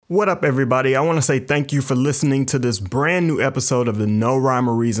What up, everybody? I want to say thank you for listening to this brand new episode of the No Rhyme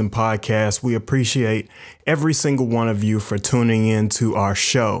or Reason podcast. We appreciate every single one of you for tuning in to our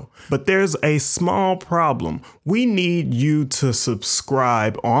show. But there's a small problem. We need you to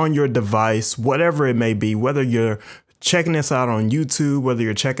subscribe on your device, whatever it may be, whether you're checking us out on YouTube, whether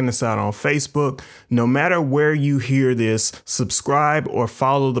you're checking us out on Facebook, no matter where you hear this, subscribe or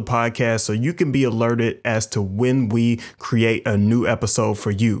follow the podcast so you can be alerted as to when we create a new episode for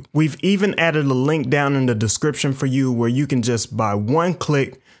you. We've even added a link down in the description for you where you can just by one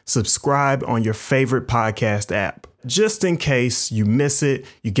click subscribe on your favorite podcast app. Just in case you miss it,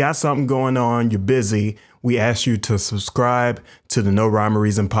 you got something going on, you're busy, we ask you to subscribe to the No Rhyme or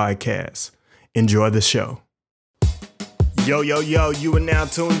Reason podcast. Enjoy the show. Yo, you are now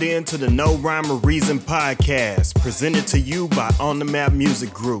tuned in to the No Rhyme or Reason podcast, presented to you by On The Map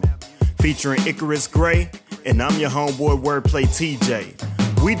Music Group, featuring Icarus Gray, and I'm your homeboy Wordplay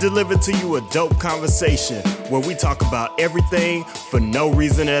TJ. We deliver to you a dope conversation where we talk about everything for no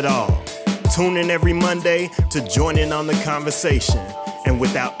reason at all. Tune in every Monday to join in on the conversation. And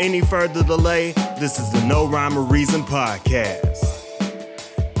without any further delay, this is the No Rhyme or Reason podcast.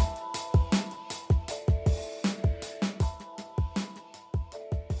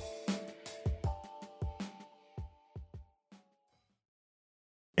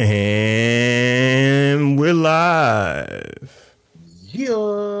 And we're live.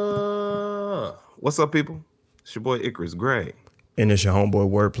 Yeah. What's up, people? It's your boy Icarus Gray. And it's your homeboy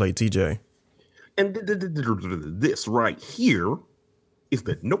Wordplay TJ. And this right here is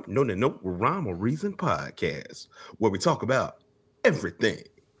the No Rhyme or Reason podcast, where we talk about everything.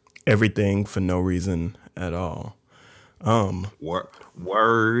 Everything for no reason at all.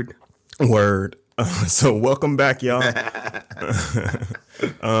 Word. So welcome back, y'all.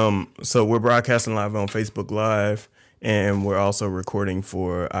 So we're broadcasting live on Facebook Live, and we're also recording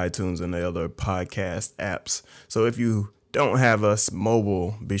for iTunes and the other podcast apps. So if you don't have us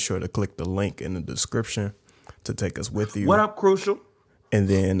mobile, be sure to click the link in the description to take us with you. What up, Crucial? And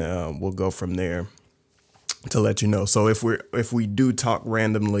then we'll go from there to let you know. So if we do talk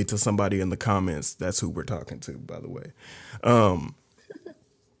randomly to somebody in the comments, that's who we're talking to, by the way.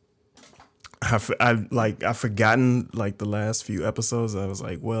 I've forgotten like the last few episodes. I was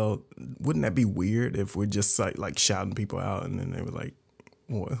like, well, wouldn't that be weird if we're just like shouting people out and then they were like,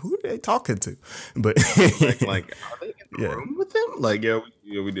 well, who are they talking to? But like are they in the room with them? Like,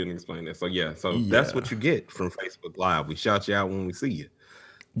 we didn't explain that. So that's what you get from Facebook Live. We shout you out when we see you.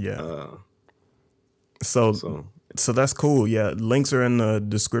 Yeah. So that's cool. Yeah, links are in the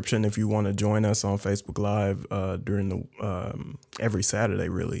description if you want to join us on Facebook Live during the every Saturday,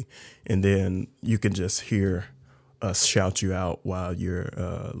 really, and then you can just hear us shout you out while you're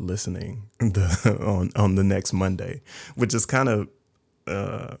listening on the next Monday, which is kind of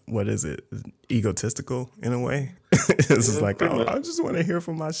what is it? Egotistical in a way. It's just like, oh, I just want to hear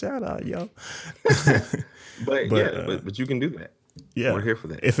from my shout out, yo. but you can do that. Yeah, we're here for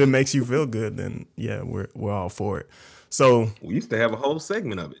that. If it makes you feel good, then yeah, we're all for it. So we used to have a whole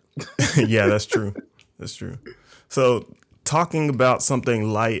segment of it. Yeah, that's true. That's true. So talking about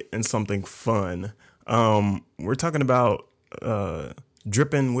something light and something fun, we're talking about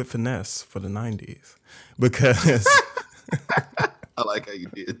dripping with finesse for the 90s because I like how you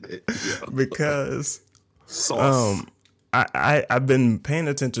did that. Yeah. Because sauce. I've been paying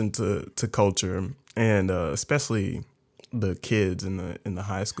attention to culture and especially the kids in the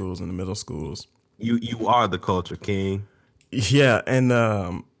high schools and the middle schools. You are the culture king. Yeah, and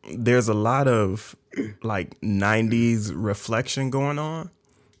there's a lot of like 90s reflection going on.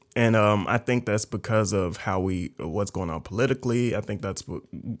 And I think that's because of what's going on politically. I think that's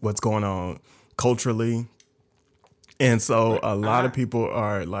what's going on culturally. And so a lot of people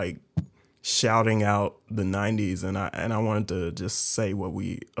are like shouting out the 90s, and I wanted to just say what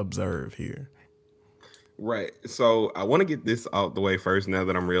we observe here. Right. So I want to get this out the way first now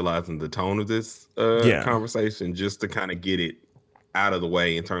that I'm realizing the tone of this conversation, just to kind of get it out of the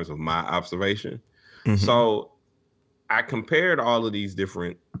way in terms of my observation. Mm-hmm. So I compared all of these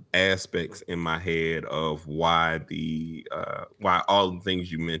different aspects in my head of why all the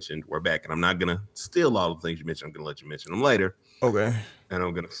things you mentioned were back. And I'm not going to steal all the things you mentioned. I'm going to let you mention them later. Okay. And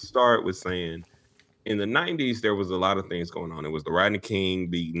I'm going to start with saying in the 90s, there was a lot of things going on. It was the Rodney King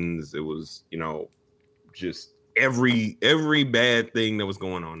beatings. It was, just every bad thing that was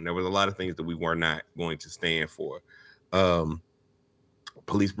going on. There was a lot of things that we were not going to stand for.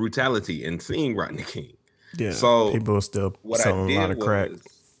 Police brutality and seeing Rodney King. Yeah. So people are still selling a lot of crack.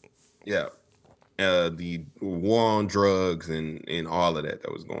 The war on drugs and all of that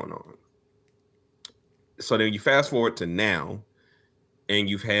was going on. So then you fast forward to now, and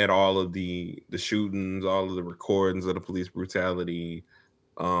you've had all of the shootings, all of the recordings of the police brutality,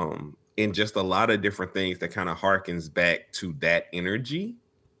 and just a lot of different things that kind of harkens back to that energy,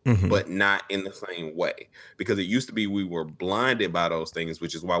 but not in the same way. Because it used to be we were blinded by those things,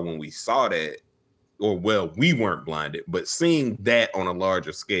 which is why when we saw that, we weren't blinded, but seeing that on a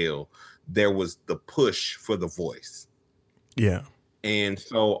larger scale, there was the push for the voice. Yeah. And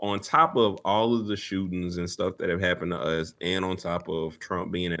so on top of all of the shootings and stuff that have happened to us, and on top of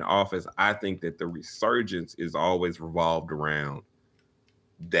Trump being in office, I think that the resurgence is always revolved around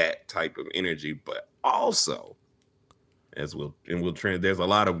that type of energy. But also, there's a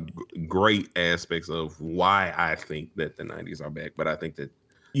lot of great aspects of why I think that the 90s are back. But I think that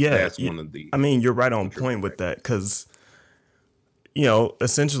that's one of the... I mean, you're right on point with that, because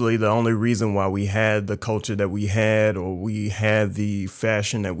essentially the only reason why we had the culture that we had, or we had the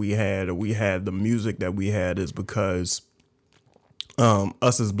fashion that we had, or we had the music that we had, is because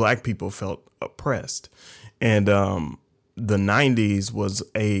us as Black people felt oppressed. And the 90s was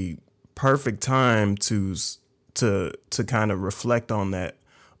a perfect time to kind of reflect on that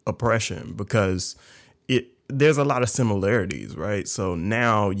oppression, because there's a lot of similarities, right? So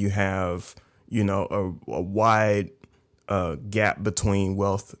now you have, a wide gap between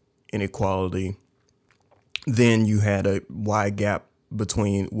wealth inequality. Then you had a wide gap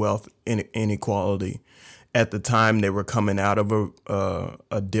between wealth inequality. At the time, they were coming out of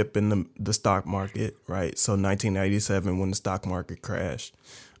a dip in the stock market, right? So 1997, when the stock market crashed,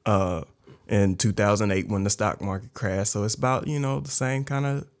 in 2008, when the stock market crashed. So it's about, the same kind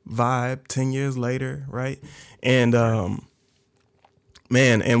of vibe 10 years later, right? And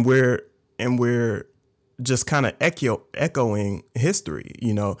man, and we're just kind of echoing history.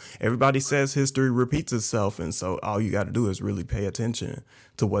 Everybody says history repeats itself, and so all you got to do is really pay attention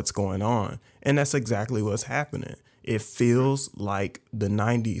to what's going on, and that's exactly what's happening. It feels like the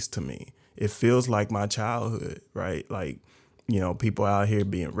 90s to me. It feels like my childhood, right? Like, people out here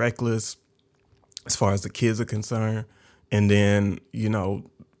being reckless as far as the kids are concerned, and then you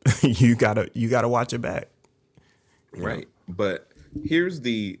gotta watch it back, right? But here's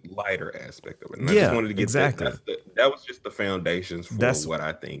the lighter aspect of it. And I just wanted to get exactly. That was just the foundations for what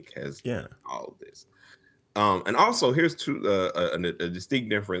I think has all of this. And also, here's a distinct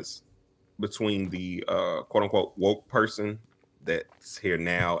difference between the quote unquote woke person that's here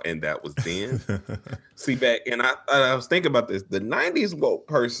now and that was then. See, back, and I was thinking about this. The 90s woke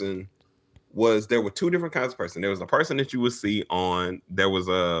person there were two different kinds of person. There was a person that you would see there was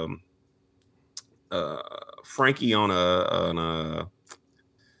Frankie on a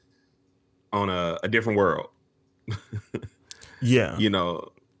different world. Yeah.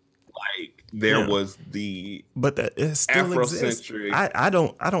 Like there was but that it still Afrocentric. I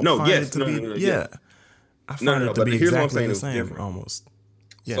don't find it to be I find it to be exactly the same almost.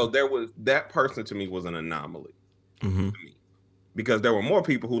 Yeah. So there was that person to me was an anomaly. To me. Because there were more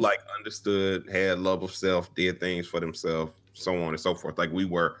people who understood, had love of self, did things for themselves, so on and so forth. Like we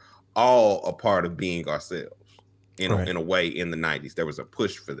were all a part of being ourselves in a way in the 90s. There was a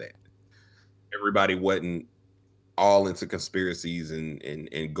push for that. Everybody wasn't all into conspiracies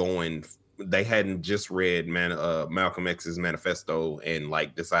and going. They hadn't just read Malcolm X's manifesto and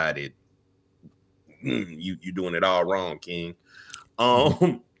decided you doing it all wrong, King.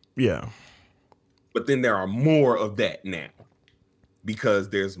 Yeah. But then there are more of that now because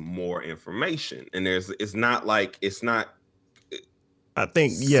there's more information, and it's not. I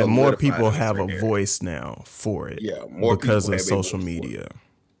think more people have a voice now for it. Yeah, more because of social media,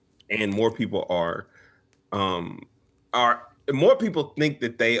 and more people are more people think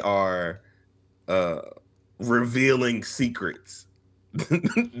that they are revealing secrets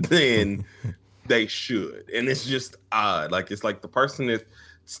than they should, and it's just odd. It's like the person that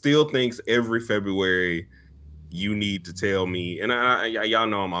still thinks every February you need to tell me, and y'all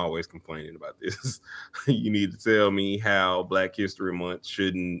know I'm always complaining about this. You need to tell me how Black History Month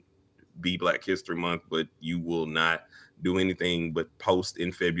shouldn't be Black History Month, but you will not do anything but post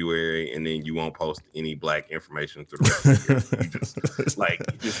in February, and then you won't post any Black information through the rest of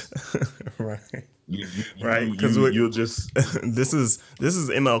the year. Right. Because you'll just this is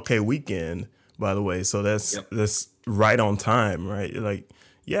MLK weekend, by the way, so that's right on time, right?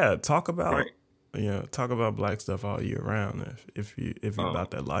 Talk about talk about Black stuff all year round if you're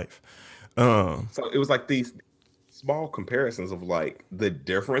about that life. So it was these small comparisons of the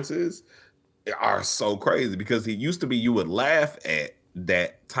differences are so crazy, because it used to be you would laugh at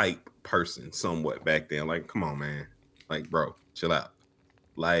that type person somewhat back then. Come on, man. Bro, chill out.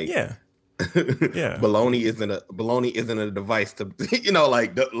 Baloney isn't a device to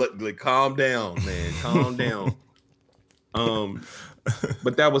calm down, man. Calm down.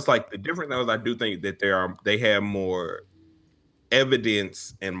 But that was like the difference. That was, I do think that they have more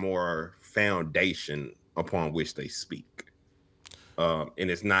evidence and more foundation upon which they speak. And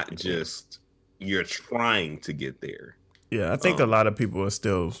it's not just you're trying to get there. Yeah, I think a lot of people are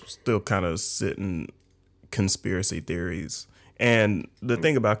still kind of sitting conspiracy theories. And the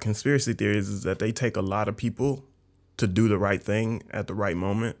thing about conspiracy theories is that they take a lot of people to do the right thing at the right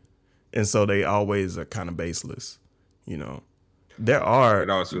moment. And so they always are kind of baseless, you know. There are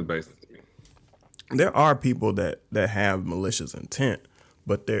baseless. There are people that have malicious intent,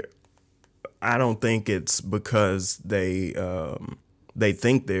 but I don't think it's because they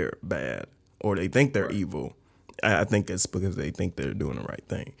think they're bad or they think they're evil. I think it's because they think they're doing the right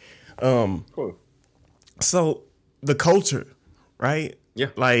thing. Cool. So the culture, right? Yeah.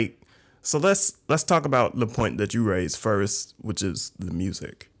 Like, so let's talk about the point that you raised first, which is the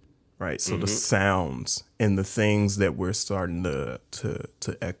music, right? So the sounds and the things that we're starting to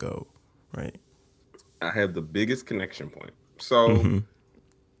echo, right? I have the biggest connection point. So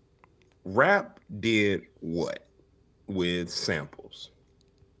rap did what with samples?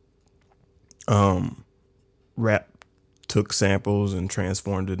 Rap took samples and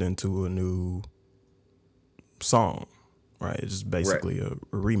transformed it into a new song, right? It's just basically a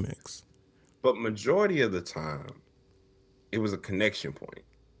remix. But majority of the time, it was a connection point,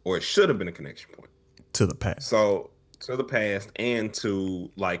 or it should have been a connection point to the past. So to the past, and to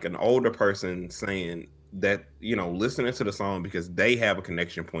like an older person saying that, you know, listening to the song because they have a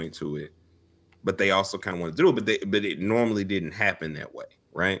connection point to it, but they also kind of want to do it, but it normally didn't happen that way,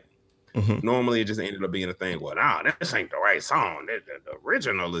 right? Normally it just ended up being a thing. Well, nah, this ain't the right song. The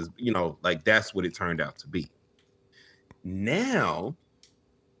original is, you know, like that's what it turned out to be. Now,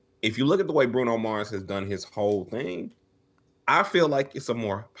 if you look at the way Bruno Mars has done his whole thing, I feel like it's a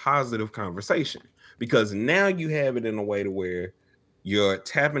more positive conversation because now you have it in a way to where you're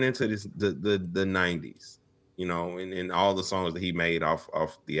tapping into this the 90s, you know, and all the songs that he made off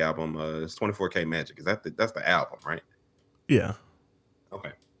the album. It's 24K Magic. That's the album, right? Yeah. Okay.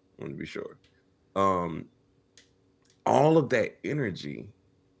 I want to be sure. All of that energy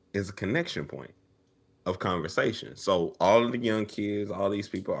is a connection point of conversation. So all of the young kids, all these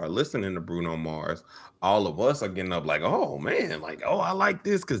people are listening to Bruno Mars. All of us are getting up like, oh man, like, oh, I like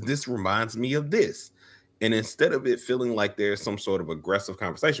this because this reminds me of this. And instead of it feeling like there's some sort of aggressive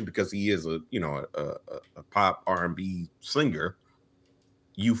conversation because he is a pop R&B singer,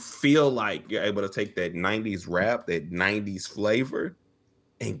 you feel like you're able to take that 90s rap, that 90s flavor,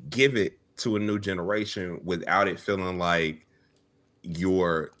 and give it to a new generation without it feeling like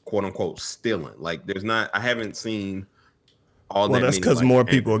you're quote unquote stealing. Like I haven't seen all that. Well, that's because more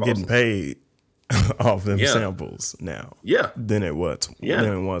people are getting paid off them samples now. Yeah. Than it once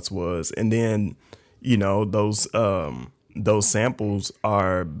was. And then, you know, those samples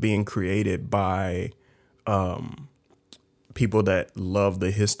are being created by people that love the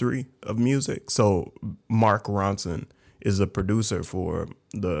history of music. So Mark Ronson is the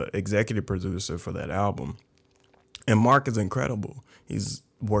executive producer for that album. And Mark is incredible. He's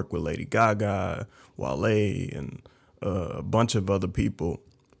worked with Lady Gaga, Wale, and a bunch of other people.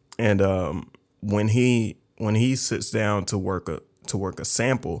 And when he sits down to work a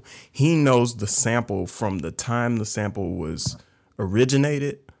sample, he knows the sample from the time the sample was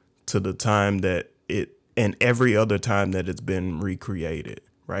originated to the time that and every other time that it's been recreated,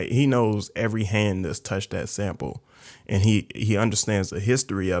 right? He knows every hand that's touched that sample, and he understands the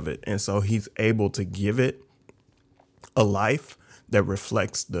history of it. And so he's able to give it a life that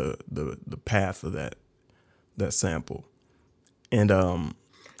reflects the path of that sample. And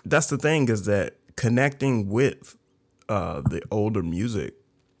that's the thing, is that connecting with the older music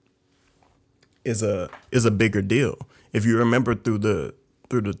is a bigger deal. If you remember through the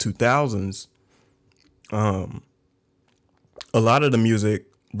 2000s, a lot of the music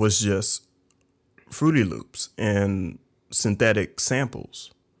was just Fruity Loops and synthetic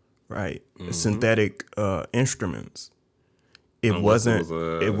samples, right? Synthetic instruments. It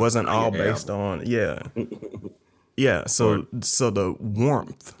wasn't all based on yeah. So the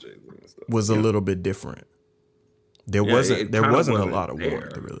warmth was a little bit different. There wasn't a lot of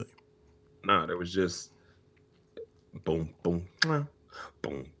warmth, really. No, there was just boom, boom,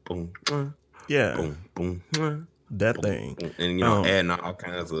 boom, boom, yeah, boom, boom, that boom, thing, boom. And you know, adding all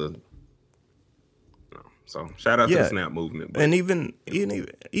kinds of. So shout out to the Snap movement, and even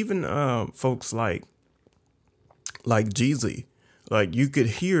folks like Jeezy, like you could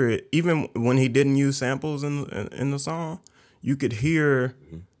hear it even when he didn't use samples in the song. You could hear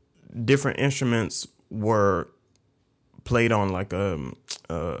different instruments were played on like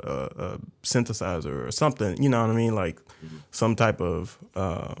a synthesizer or something, you know what I mean? Like some type of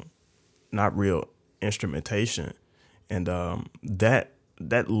not real instrumentation. And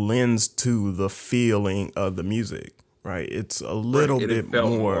that lends to the feeling of the music, right? It's a little bit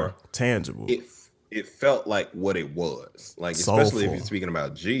more tangible. It felt like what it was. Like, soulful. Especially if you're speaking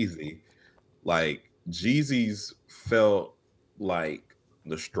about Jeezy, like Jeezy's felt like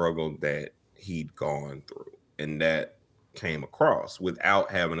the struggle that he'd gone through, and that came across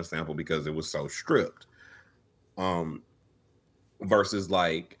without having a sample because it was so stripped. Versus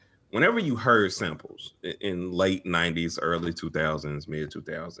like whenever you heard samples in late 90s, early 2000s, mid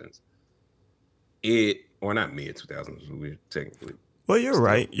 2000s, or not mid 2000s, we're technically. Well, you're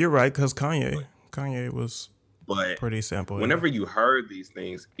right, because Kanye was pretty sample. Whenever you heard these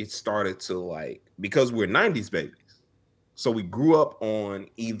things, it started to like, because we're 90s babies. So we grew up on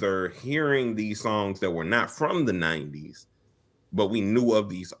either hearing these songs that were not from the 90s, but we knew of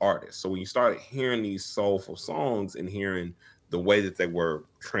these artists. So when you started hearing these soulful songs and hearing the way that they were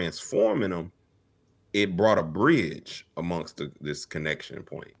transforming them, it brought a bridge amongst this connection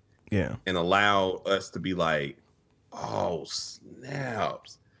point. Yeah. And allowed us to be like, oh,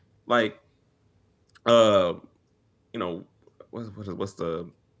 snaps. Like, you know, what's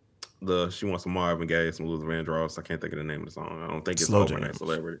the She Wants Some Marvin Gaye, some Luther Vandross. I can't think of the name of the song. I don't think it's Slow Overnight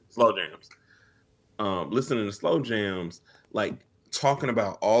Celebrity. Slow Jams. Listening to Slow Jams, like talking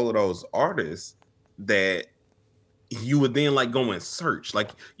about all of those artists that you would then like go and search.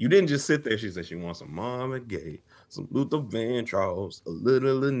 Like you didn't just sit there. She said she wants some Marvin Gaye, some Luther Vandross, a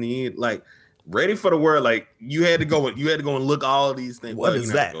little Anita, like Ready for the World. Like you had to go and look all these things. What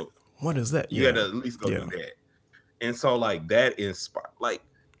is that? What is that? You had to at least go do that. And so like that inspired, like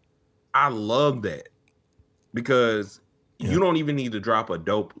I love that because you don't even need to drop a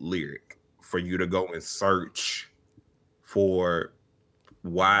dope lyric for you to go and search for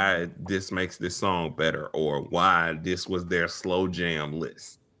why this makes this song better or why this was their slow jam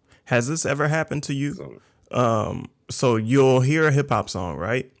list. Has this ever happened to you? So you'll hear a hip hop song,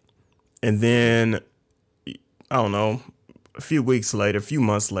 right? And then, I don't know, a few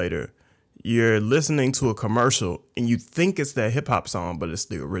months later, you're listening to a commercial and you think it's that hip hop song, but it's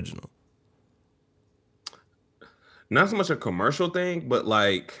the original. Not so much a commercial thing, but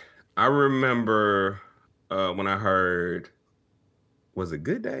like I remember when I heard, was it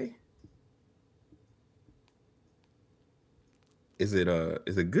Good Day? Is it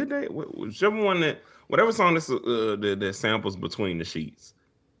Good Day? Whichever one whatever song that samples Between the Sheets,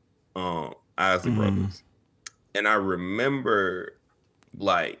 Isley Brothers. And I remember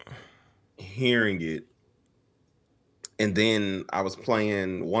like hearing it, and then I was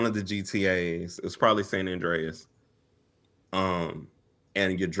playing one of the GTAs. It was probably San Andreas.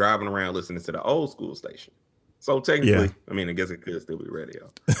 And you're driving around listening to the old school station. So technically, I mean, I guess it could still be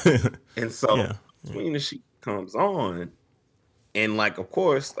radio. And so Between the Sheets comes on, and like, of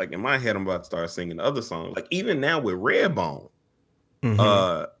course, like in my head, I'm about to start singing the other song. Like even now with Redbone, you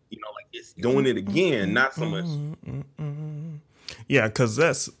know, like it's doing it again, not so much. Yeah, because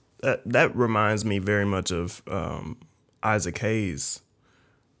that reminds me very much of Isaac Hayes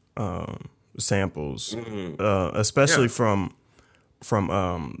samples, especially from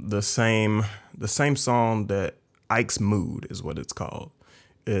the same song that Ike's Mood is what it's called.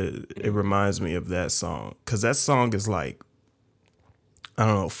 It reminds me of that song because that song is like, I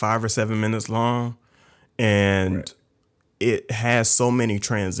don't know, 5 or 7 minutes long, and it has so many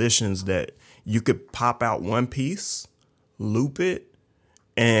transitions that you could pop out one piece, loop it,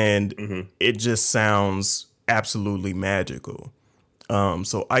 and it just sounds absolutely magical.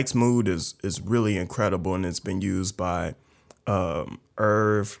 So Ike's Mood is really incredible, and it's been used by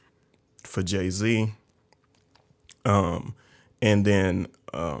Irv for Jay-Z. And then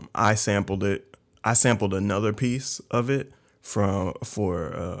I sampled it. I sampled another piece of it for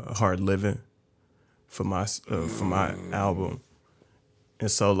Hard Living for my album. And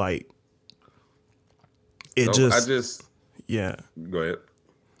so like go ahead.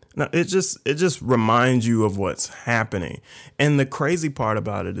 No, it just reminds you of what's happening. And the crazy part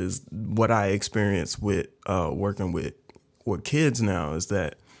about it is what I experience with working with kids now is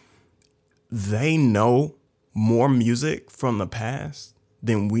that they know more music from the past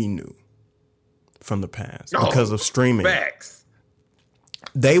than we knew from the past because of streaming. Facts.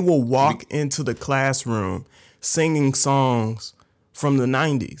 They will walk into the classroom singing songs from the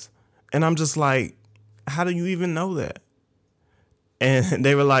 90s. And I'm just like, how do you even know that? And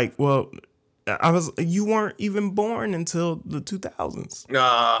they were like, well, you weren't even born until the 2000s.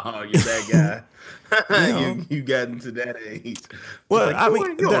 Oh, you're that guy. You got into that age. Well, like, I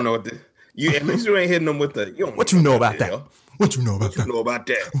mean, you don't know what at least you ain't hitting them with the, what you know about that? What you know about that? What you know about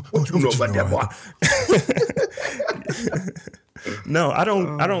that? What you know about that, boy? No, I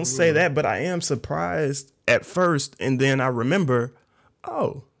don't say that, but I am surprised at first, and then I remember,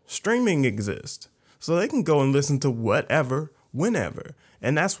 oh, streaming exists. So they can go and listen to whatever, whenever.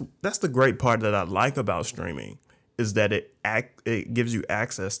 And that's the great part that I like about streaming, is that it gives you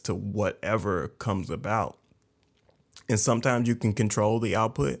access to whatever comes about. And sometimes you can control the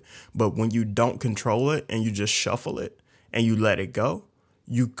output, but when you don't control it and you just shuffle it and you let it go,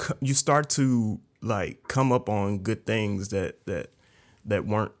 you start to like come up on good things that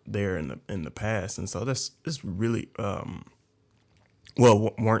weren't there in the past. And so it's really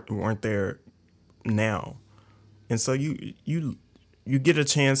weren't there now. And so you get a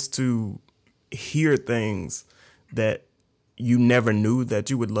chance to hear things that you never knew that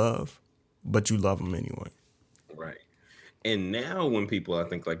you would love, but you love them anyway. Right. And now when people, I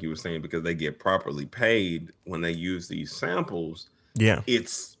think like you were saying, because they get properly paid when they use these samples, yeah,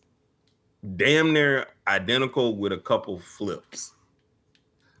 it's damn near identical with a couple flips.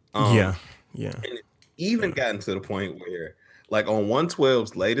 Yeah. And it even gotten to the point where, like on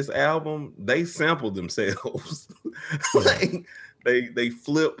 112's latest album, they sampled themselves. Like they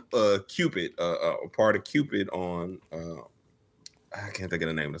flip Cupid, a part of Cupid on I can't think of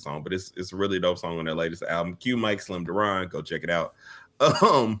the name of the song, but it's a really dope song on their latest album. Q Mike Slim Duran, go check it out.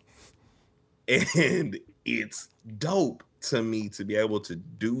 And it's dope to me to be able to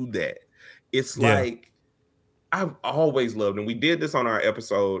do that. It's like I've always loved, and we did this on our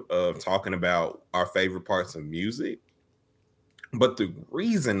episode of talking about our favorite parts of music. But the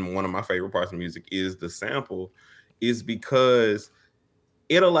reason one of my favorite parts of music is the sample is because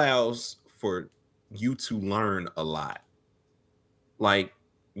it allows for you to learn a lot. Like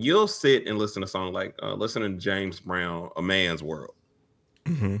you'll sit and listen to a song like listening to James Brown, A Man's World.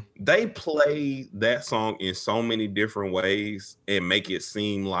 Mm-hmm. They play that song in so many different ways and make it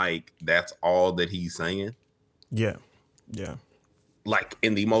seem like that's all that he's saying. Yeah. Like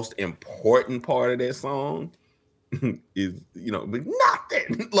in the most important part of that song is,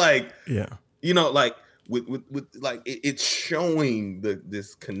 nothing. Like, like with like it's showing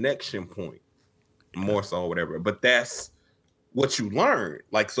this connection point more so, whatever. But that's what you learn.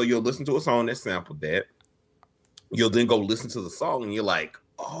 Like, so you'll listen to a song that sampled that. You'll then go listen to the song and you're like,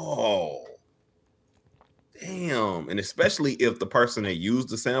 oh, damn. And especially if the person that used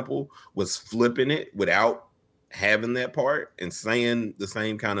the sample was flipping it without having that part and saying the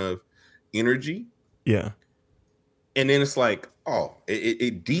same kind of energy. Yeah. And then it's like, oh,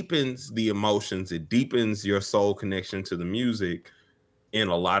 it deepens the emotions. It deepens your soul connection to the music in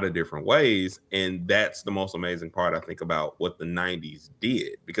a lot of different ways. And that's the most amazing part, I think, about what the 90s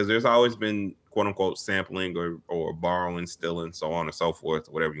did. Because there's always been, quote unquote, sampling or borrowing, stealing, so on and so forth,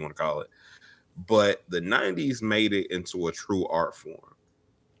 whatever you want to call it. But the 90s made it into a true art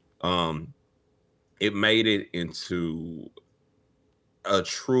form. It made it into a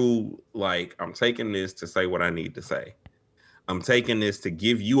true, like, I'm taking this to say what I need to say. I'm taking this to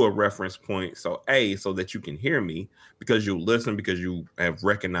give you a reference point. So that you can hear me, because you listen, because you have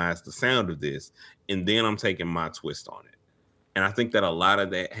recognized the sound of this. And then I'm taking my twist on it. And I think that a lot of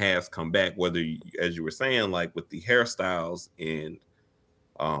that has come back, whether, as you were saying, like with the hairstyles and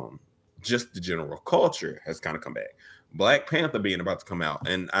just the general culture has kind of come back. Black Panther being about to come out.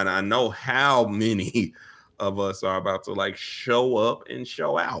 And I know how many of us are about to like show up and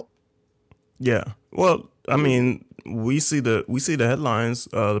show out. Yeah. Well, I mean, we see the headlines.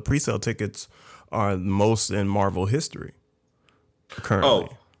 The pre-sale tickets are the most in Marvel history currently.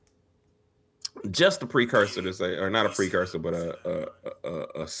 Oh, just a precursor to say, or not a precursor, but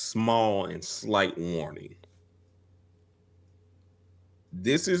a small and slight warning.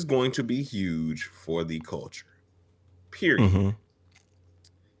 This is going to be huge for the culture. Period. Mm-hmm.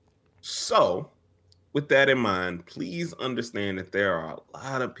 So, with that in mind, please understand that there are a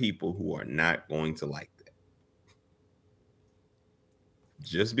lot of people who are not going to like that.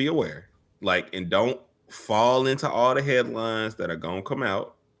 Just be aware. Like, and don't fall into all the headlines that are going to come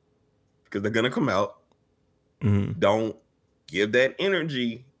out, because they're going to come out. Mm-hmm. Don't give that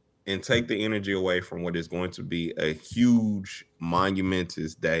energy and take the energy away from what is going to be a huge,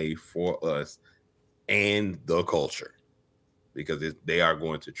 monumentous day for us and the culture. Because they are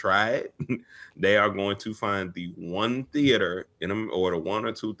going to try it. They are going to find the one theater or the one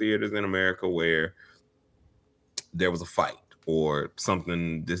or two theaters in America where there was a fight or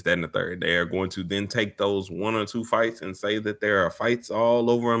something, this, that, and the third. They are going to then take those one or two fights and say that there are fights all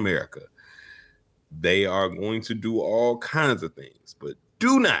over America. They are going to do all kinds of things, but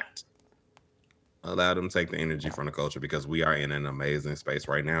do not allow them to take the energy from the culture, because we are in an amazing space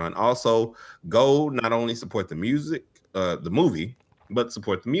right now. And also, go not only support the music, the movie, but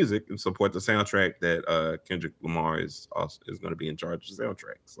support the music and support the soundtrack that Kendrick Lamar is going to be in charge of the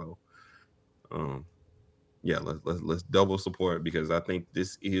soundtrack. So, yeah, let's double support, because I think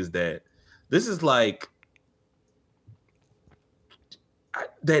this is like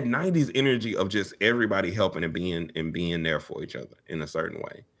that 90s energy of just everybody helping and being there for each other in a certain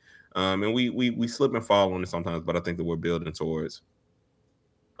way. And we slip and fall on it sometimes, but I think that we're building towards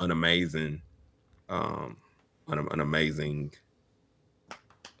an amazing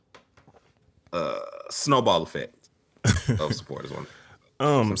snowball effect of support is one.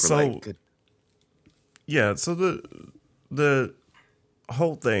 So the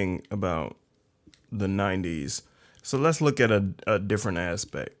whole thing about the 90s. So let's look at a different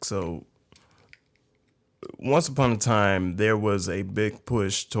aspect. So once upon a time, there was a big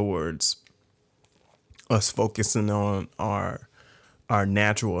push towards us focusing on our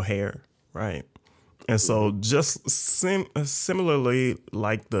natural hair, right? And so just similarly,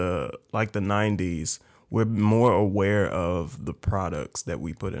 like the 90s, we're more aware of the products that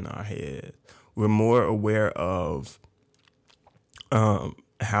we put in our head. We're more aware of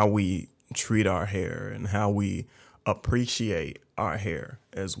how we treat our hair and how we appreciate our hair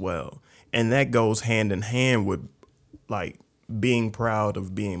as well. And that goes hand in hand with like being proud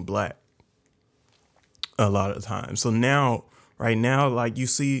of being black a lot of times. So now, right now, like you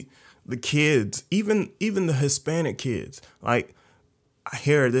see the kids, even the Hispanic kids, like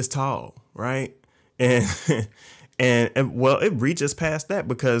hair this tall, right? And and well, it reaches past that,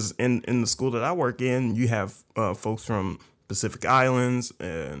 because in the school that I work in, you have folks from Pacific Islands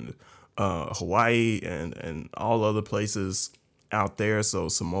and Hawaii and all other places out there. So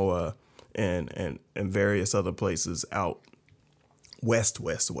Samoa and various other places out west. And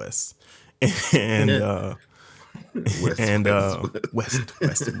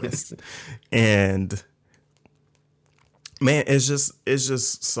west. And man, it's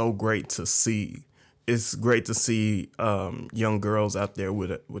just so great to see. It's great to see young girls out there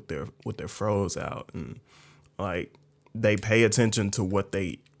with their fros out, and like they pay attention to what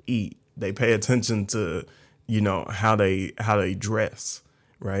they eat. They pay attention to, how they dress,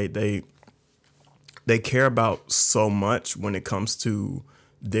 right? They care about so much when it comes to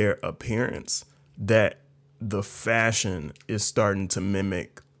their appearance that the fashion is starting to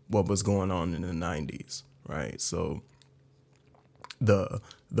mimic what was going on in the 90s, right? So the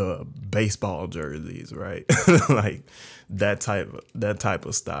baseball jerseys, right? Like that type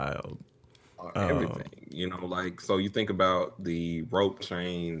of style. Everything, like, so you think about the rope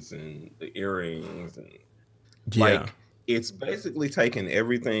chains and the earrings, and like it's basically taking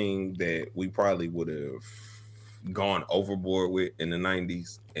everything that we probably would have gone overboard with in the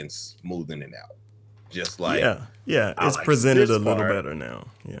 90s and smoothing it out. Just like, it's presented a little better now.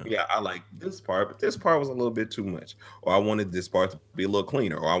 I like this part, but this part was a little bit too much, or I wanted this part to be a little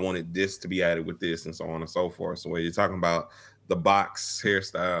cleaner, or I wanted this to be added with this, and so on and so forth. So when you're talking about the box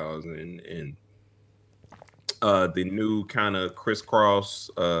hairstyles and the new kind of crisscross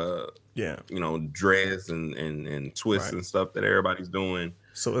dreads and twists and stuff that everybody's doing.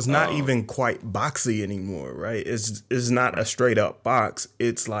 So it's not even quite boxy anymore, right? It's not a straight up box.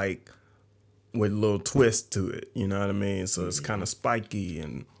 It's like with a little twist to it, you know what I mean? So it's kind of spiky,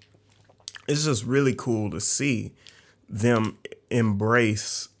 and it's just really cool to see them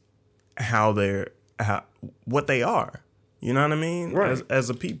embrace what they are, you know what I mean? Right. As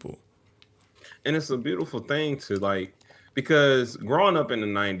a people. And it's a beautiful thing to like, because growing up in the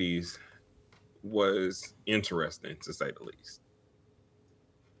 90s was interesting, to say the least,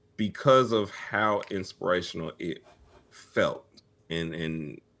 because of how inspirational it felt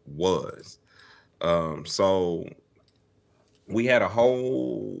and was. So we had a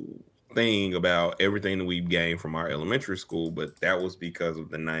whole thing about everything that we gained from our elementary school, but that was because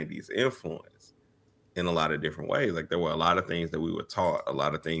of the 90s influence in a lot of different ways. Like there were a lot of things that we were taught, a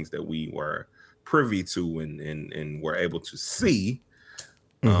lot of things that we were privy to and were able to see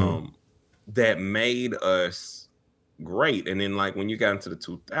that made us great. And then like when you got into the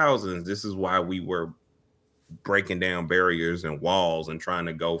 2000s, this is why we were breaking down barriers and walls and trying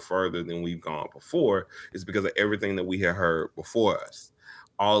to go further than we've gone before, is because of everything that we had heard before us.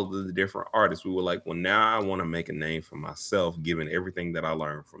 All of the different artists, we were like, well, now I want to make a name for myself, given everything that I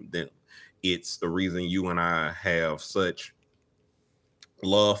learned from them. It's the reason you and I have such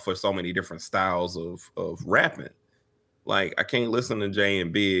love for so many different styles of rapping. Like I can't listen to Jay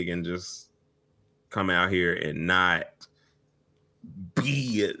and Big and just come out here and not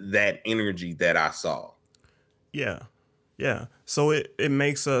be that energy that I saw. Yeah. So it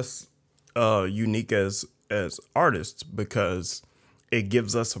makes us unique as artists, because it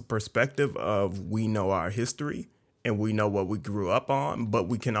gives us a perspective of, we know our history and we know what we grew up on, but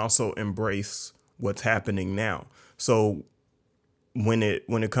we can also embrace what's happening now. So when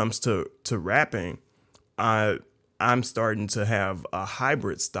it comes to rapping, I'm starting to have a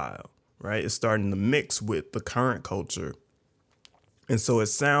hybrid style, right? It's starting to mix with the current culture. And so it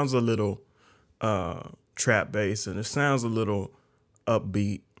sounds a little trap bass, and it sounds a little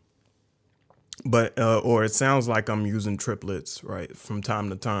upbeat, but or it sounds like I'm using triplets, right, from time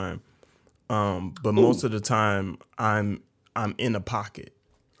to time. But most of the time I'm in a pocket,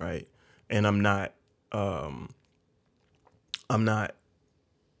 right? And I'm not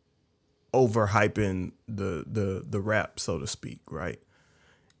overhyping the rap, so to speak, right?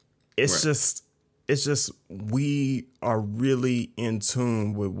 It's just we are really in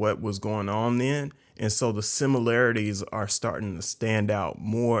tune with what was going on then, and so the similarities are starting to stand out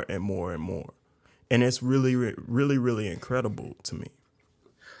more and more and more, and it's really, really, really incredible to me.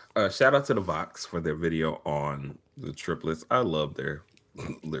 Shout out to the Vox for their video on the triplets. I love their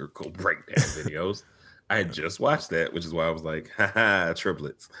lyrical breakdown videos. I had just watched that, which is why I was like, haha,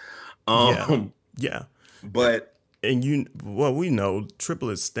 triplets. Yeah. But we know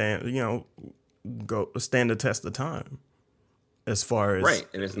triplets stand the test of time as far as right,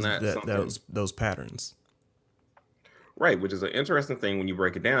 and it's not those patterns. Right, which is an interesting thing when you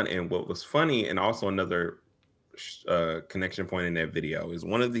break it down. And what was funny, and also another connection point in that video, is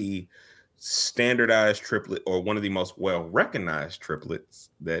one of the standardized triplet, or one of the most well recognized triplets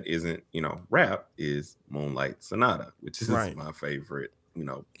that isn't rap, is Moonlight Sonata, which is my favorite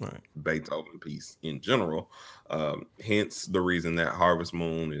Beethoven piece in general. Hence the reason that Harvest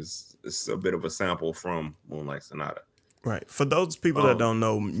Moon is a bit of a sample from Moonlight Sonata. Right. For those people that don't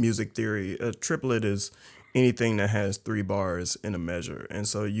know music theory, a triplet is anything that has 3 bars in a measure, and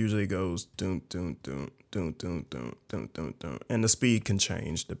so it usually goes doom doom doom doom doom doom doom doom doom, and the speed can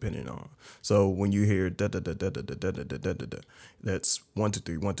change depending on. So when you hear da da da da da da da da da da da, that's 1 2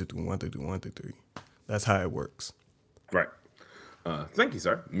 3 1 2 3 1 2 3 1 2 3. That's how it works. Right. Thank you,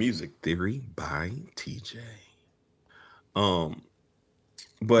 sir. Music Theory by TJ.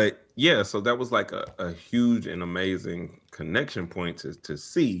 But yeah, so that was like a huge and amazing connection point to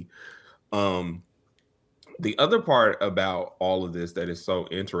see. The other part about all of this that is so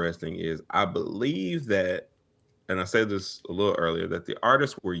interesting is I believe that, and I said this a little earlier, that the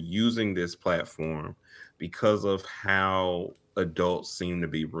artists were using this platform because of how adults seem to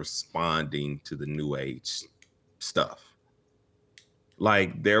be responding to the new age stuff.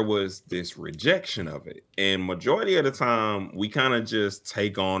 Like there was this rejection of it, and majority of the time we kind of just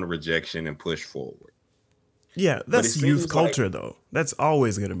take on rejection and push forward. Yeah, that's youth culture, though. That's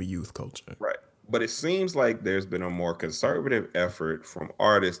always going to be youth culture. Right. But it seems like there's been a more conservative effort from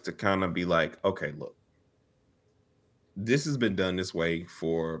artists to kind of be like, okay, look, this has been done this way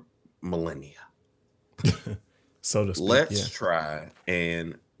for millennia. So to speak. Let's try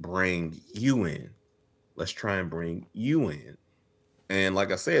and bring you in. Let's try and bring you in. And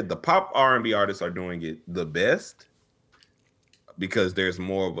like I said, the pop R&B artists are doing it the best because there's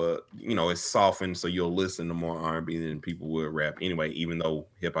more of a, it's softened, so you'll listen to more R&B than people would rap anyway, even though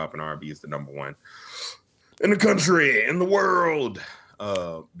hip hop and R&B is the number one in the country, in the world,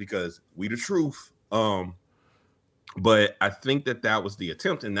 because we the truth. But I think that was the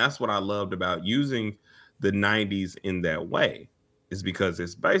attempt, and that's what I loved about using the 90s in that way, is because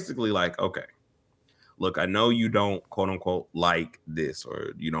it's basically like, okay, look, I know you don't quote unquote like this,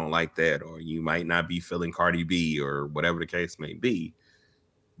 or you don't like that, or you might not be feeling Cardi B or whatever the case may be.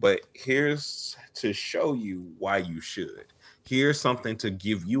 But here's to show you why you should. Here's something to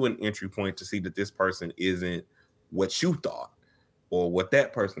give you an entry point to see that this person isn't what you thought or what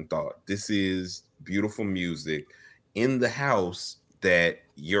that person thought. This is beautiful music in the house that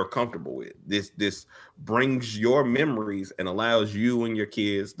you're comfortable with. This brings your memories and allows you and your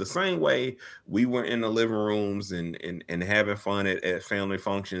kids, the same way we were in the living rooms and having fun at family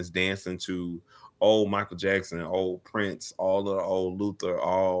functions, dancing to old Michael Jackson, old Prince, all the old Luther,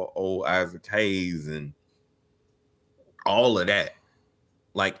 all old Isaac Hayes, and all of that.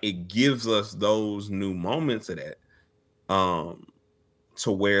 Like, it gives us those new moments of that.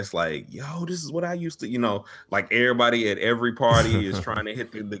 To where it's like, yo, this is what I used to, like everybody at every party is trying to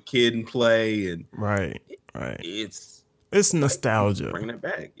hit the kid and play, and right. It's nostalgia. Like, bringing it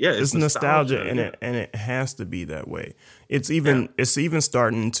back, yeah. It's nostalgia, and it has to be that way. It's even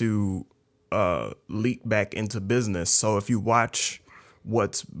starting to leak back into business. So if you watch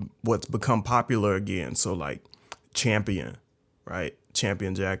what's become popular again, so like Champion, right?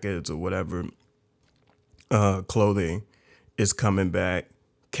 Champion jackets or whatever, clothing is coming back.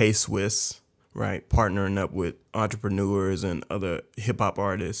 K-Swiss, right, partnering up with entrepreneurs and other hip hop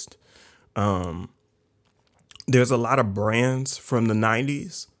artists. there's a lot of brands from the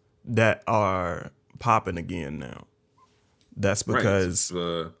 90s that are popping again now. That's because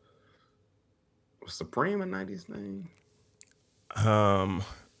was Supreme a 90s thing?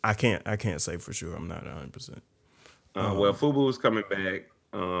 I can't say for sure. I'm not 100%. Well, FUBU's coming back,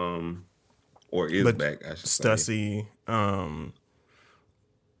 or is back, I should say. Stussy,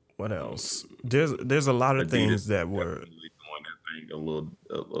 what else? There's a lot of Adidas things that were doing that thing a little,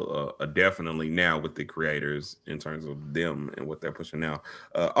 definitely now with the creators in terms of them and what they're pushing now.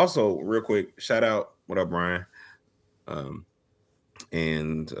 Also, real quick, shout out, what up, Brian?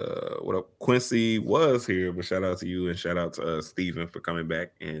 And what up, Quincy was here, but shout out to you and shout out to Steven for coming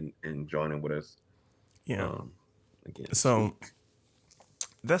back and joining with us. Yeah. Again. So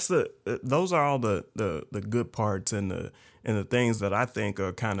that's those are all the good parts and the things that I think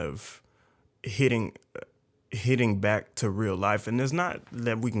are kind of hitting back to real life. And it's not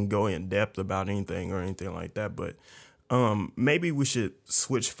that we can go in depth about anything or anything like that, but maybe we should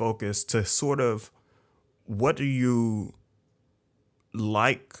switch focus to sort of what do you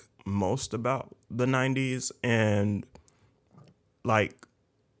like most about the 90s, and like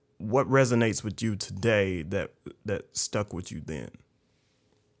what resonates with you today that stuck with you then?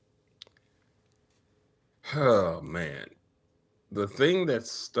 Oh man, the thing that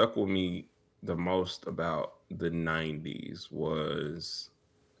stuck with me the most about the 90s was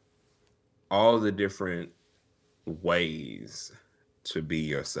all the different ways to be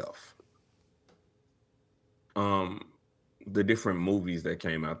yourself. The different movies that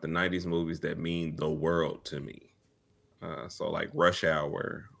came out, the 90s movies that mean the world to me. So like Rush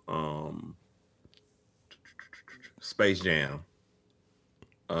Hour, Space Jam,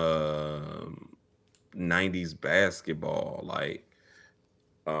 90s basketball, like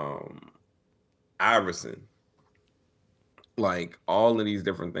Iverson, like all of these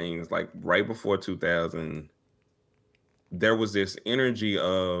different things. Like right before 2000, there was this energy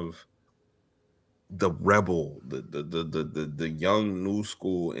of the rebel, the young new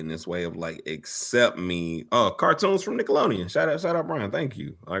school in this way of like, accept me. Cartoons from Nickelodeon. Shout out Brian. Thank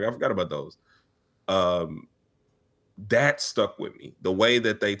you. Like I forgot about those. That stuck with me. The way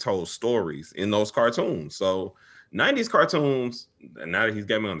that they told stories in those cartoons. So 90s cartoons, and now that he's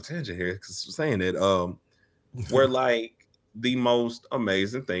got me on a tangent here because I'm saying it, were like the most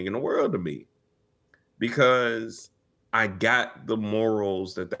amazing thing in the world to me, because I got the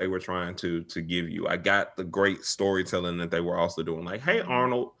morals that they were trying to give you. I got the great storytelling that they were also doing. Like, Hey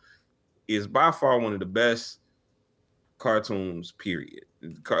Arnold is by far one of the best cartoons, period.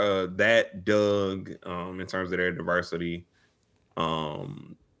 That Doug, in terms of their diversity.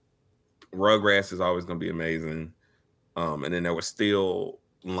 Rugrats is always going to be amazing. And then there were still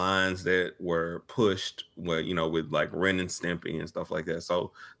lines that were pushed where, with like Ren and Stimpy and stuff like that.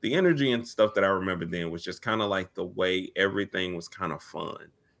 So the energy and stuff that I remember then was just kind of like the way everything was kind of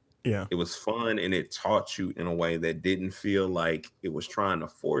fun. Yeah. It was fun, and it taught you in a way that didn't feel like it was trying to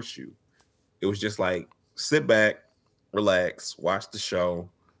force you. It was just like, sit back, relax, watch the show.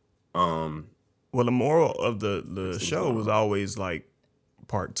 Well, the moral of the show was always like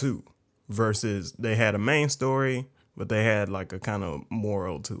part 2 versus they had a main story, but they had like a kind of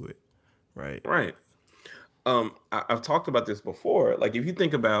moral to it, right? Right. I've talked about this before. Like, if you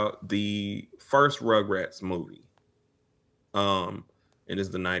think about the first Rugrats movie, it is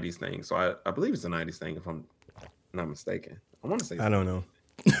the 90s thing. So I believe it's the 90s thing, if I'm not mistaken. I want to say I don't know.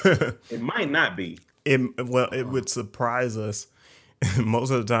 It might not be. It would surprise us. Most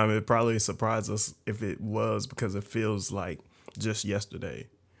of the time, it probably surprised us if it was, because it feels like just yesterday.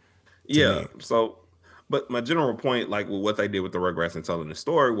 Yeah. So, but my general point, like with what they did with the Rugrats and telling the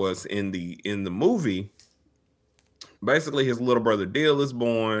story, was in the movie, basically his little brother Dill is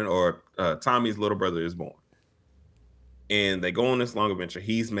born, or Tommy's little brother is born. And they go on this long adventure.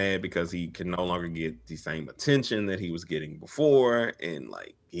 He's mad because he can no longer get the same attention that he was getting before. And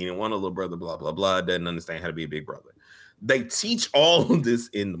like, he didn't want a little brother, blah, blah, blah. Doesn't understand how to be a big brother. They teach all of this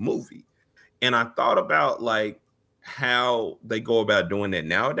in the movie. And I thought about like how they go about doing that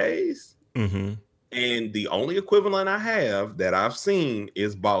nowadays. Mm-hmm. And the only equivalent I have that I've seen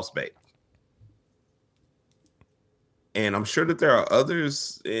is Boss Baby. And I'm sure that there are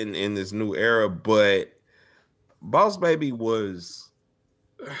others in this new era, but Boss Baby was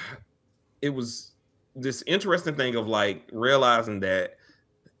this interesting thing of like realizing that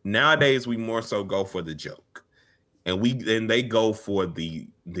nowadays we more so go for the joke, and they go for the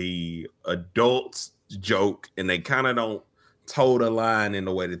adults joke, and they kind of don't toe the line in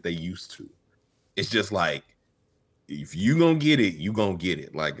the way that they used to. It's just like, if you gonna get it, you gonna get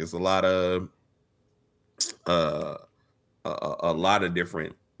it. Like, it's a lot of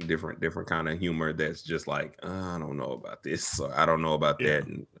different different kind of humor that's just like, I don't know about this, or I don't know about that.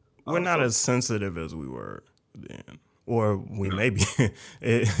 And we're not as sensitive as we were then, or we may be.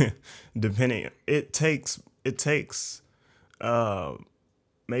 Depending, it takes.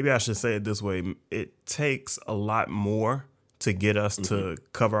 Maybe I should say it this way: it takes a lot more to get us to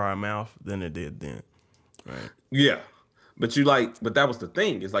cover our mouth than it did then, right? Yeah. But but that was the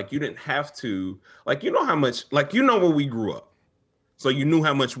thing, is like, you didn't have to, like, how much, like, where we grew up. So you knew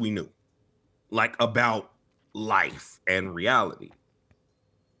how much we knew, like, about life and reality.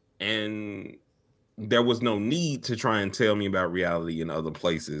 And there was no need to try and tell me about reality in other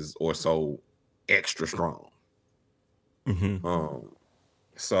places or so extra strong.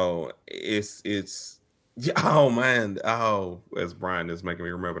 So it's yeah, oh man, as Brian is making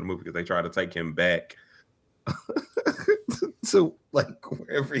me remember the movie, because they tried to take him back to like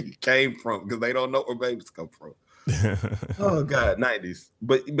wherever he came from, because they don't know where babies come from. Oh God, 90s.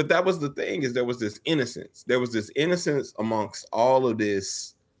 But that was the thing, is there was this innocence. There was this innocence amongst all of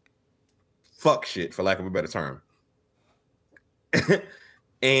this fuck shit, for lack of a better term.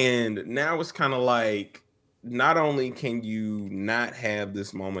 And now it's kind of like, not only can you not have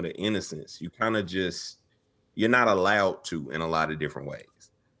this moment of innocence, you kind of just, you're not allowed to in a lot of different ways.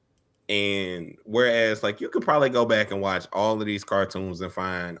 And whereas, like, you could probably go back and watch all of these cartoons and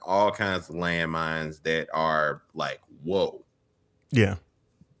find all kinds of landmines that are like, whoa. Yeah.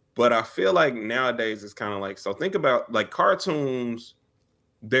 But I feel like nowadays it's kind of like, so think about like cartoons,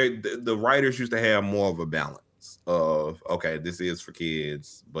 the writers used to have more of a balance of, okay, this is for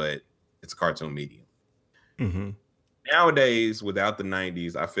kids, but it's a cartoon medium. Nowadays, without the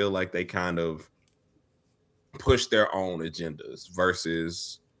 90s, I feel like they kind of push their own agendas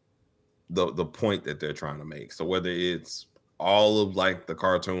versus the point that they're trying to make. So whether it's all of like the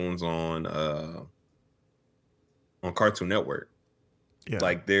cartoons on Cartoon Network,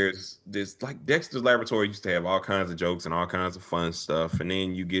 like there's this, like Dexter's Laboratory used to have all kinds of jokes and all kinds of fun stuff, and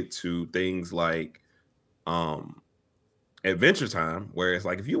then you get to things like Adventure Time, where it's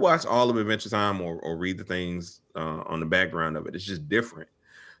like, if you watch all of Adventure Time or read the things on the background of it, it's just different.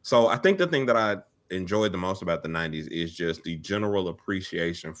 So I think the thing that I enjoyed the most about the 90s is just the general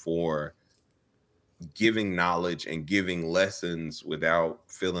appreciation for giving knowledge and giving lessons without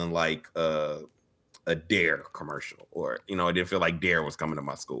feeling like a Dare commercial, or it didn't feel like Dare was coming to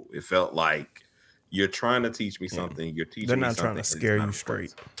my school. It felt like, you're trying to teach me something. You're teaching me something. They're not trying to scare you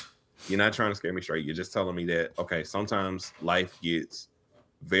straight. You're not trying to scare me straight. You're just telling me that, okay, sometimes life gets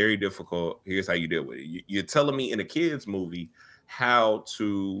very difficult. Here's how you deal with it. You're telling me in a kid's movie how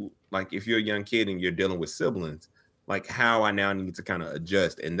to, like, if you're a young kid and you're dealing with siblings, like how I now need to kind of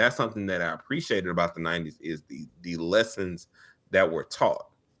adjust. And that's something that I appreciated about the 90s, is the lessons that were taught.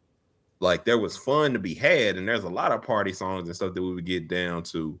 Like, there was fun to be had, and there's a lot of party songs and stuff that we would get down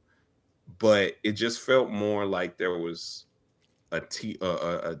to, but it just felt more like there was a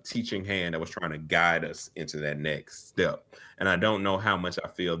teaching hand that was trying to guide us into that next step. And I don't know how much I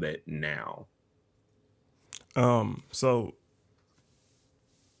feel that now. So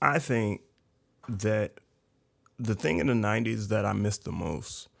I think that the thing in the 90s that I miss the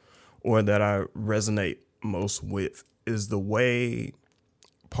most, or that I resonate most with, is the way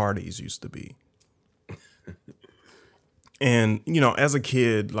parties used to be. And, as a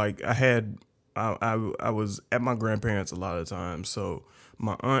kid, like, I was at my grandparents a lot of times. So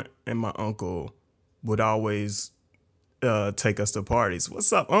my aunt and my uncle would always take us to parties.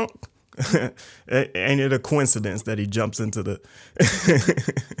 What's up, Unc? Ain't it a coincidence that he jumps into the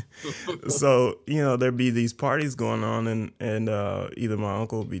So there'd be these parties going on, and either my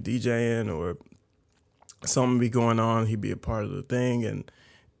uncle would be DJing or something be going on. He'd be a part of the thing,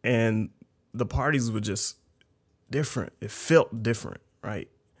 and the parties were just different. It felt different, right?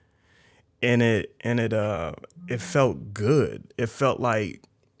 And it felt good. It felt like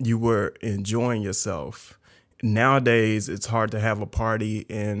you were enjoying yourself. Nowadays, it's hard to have a party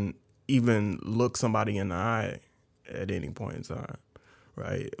and even look somebody in the eye at any point in time,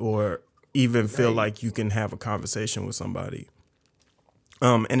 right? Or even feel like you can have a conversation with somebody.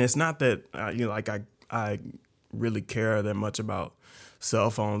 And it's not that I really care that much about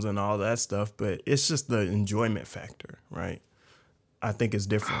cell phones and all that stuff, but it's just the enjoyment factor, right? I think it's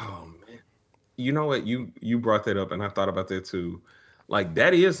different. Oh man, you know what? You brought that up, and I thought about that too. Like,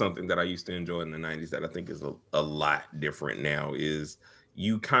 that is something that I used to enjoy in the 90s that I think is a lot different now, is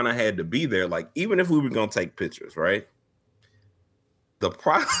you kind of had to be there. Like, even if we were going to take pictures, right? The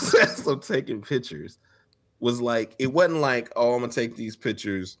process of taking pictures was like, it wasn't like, oh, I'm going to take these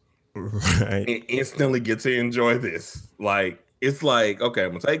pictures and instantly get to enjoy this. Like, it's like, okay, I'm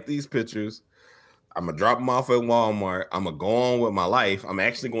going to take these pictures. I'm gonna drop them off at Walmart. I'm gonna go on with my life. I'm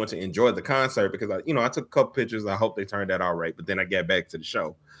actually going to enjoy the concert because I took a couple pictures. I hope they turned out all right. But then I get back to the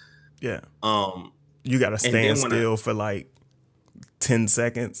show. Yeah. You gotta stand still for like 10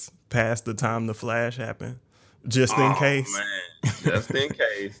 seconds past the time the flash happened, just in case. Man, just in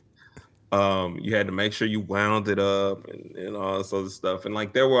case. You had to make sure you wound it up and all this other stuff. And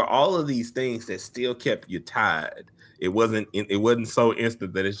like there were all of these things that still kept you tied. It wasn't so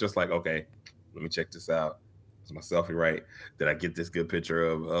instant that it's just like, okay, let me check this out. Is my selfie right? Did I get this good picture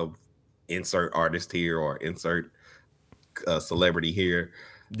of insert artist here or insert celebrity here?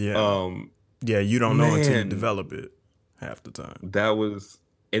 Yeah. You don't know until you develop it half the time.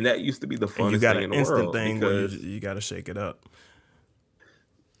 That used to be the funnest thing in the world. You got an instant thing where you got to shake it up.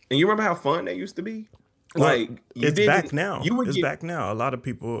 And you remember how fun that used to be? Like it's back now. It's back now. A lot of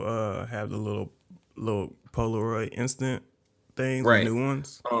people have the little Polaroid instant things, right? New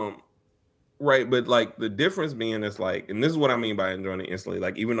ones. Right, but like the difference being is like, and this is what I mean by enjoying it instantly.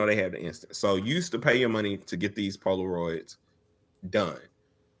 Like even though they have the instant, so you used to pay your money to get these Polaroids done.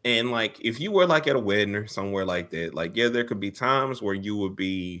 And like if you were like at a wedding or somewhere like that, like there could be times where you would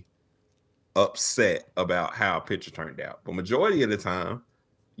be upset about how a picture turned out. But majority of the time,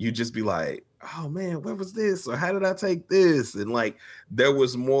 you just be like, oh man, what was this? Or how did I take this? And like there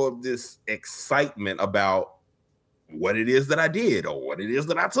was more of this excitement about what it is that I did or what it is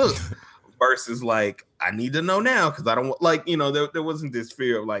that I took versus like, I need to know now because I don't want, like, there wasn't this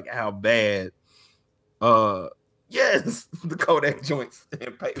fear of like how bad yes, the Kodak joints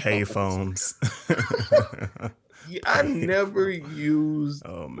and payphones. I never used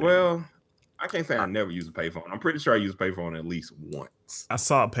well, I can't say I never used a payphone. I'm pretty sure I used a payphone at least once. I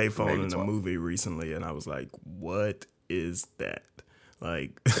saw a payphone in a movie recently, and I was like, "What is that?"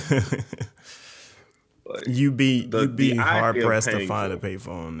 Like, you'd be hard pressed to find a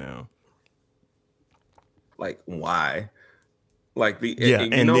payphone now. Like, why? Like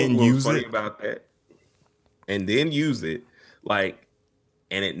and then use it about that, and then use it, like,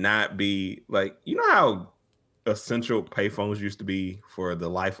 and it not be like, how essential payphones used to be for the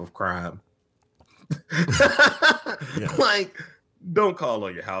life of crime. Like, don't call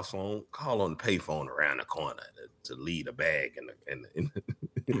on your house phone. Call on the payphone around the corner to leave a bag in the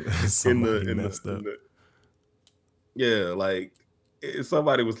yeah. Like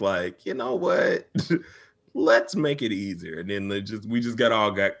somebody was like, you know what? Let's make it easier, and then we just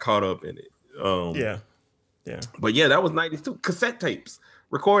got caught up in it. Yeah. But yeah, that was 92 cassette tapes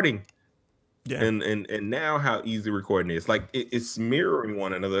recording. Yeah, and now how easy recording is. Like it's mirroring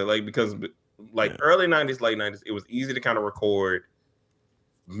one another. Like because like early 90s, late 90s, it was easy to kind of record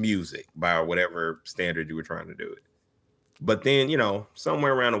music by whatever standard you were trying to do it. But then,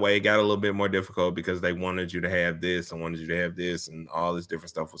 somewhere around the way, it got a little bit more difficult because they wanted you to have this and wanted you to have this, and all this different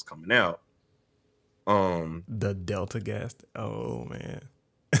stuff was coming out. The Delta gas. Oh man,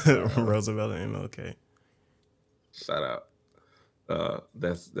 Roosevelt and MLK. Shout out.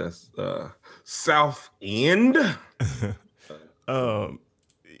 That's South End.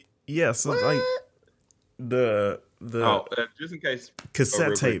 Yeah, so what? Like the just in case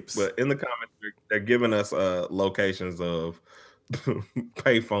cassette tapes. But in the comments, they're giving us locations of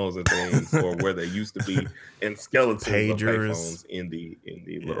payphones and things, or where they used to be, and skeletons pagers. Of payphones in the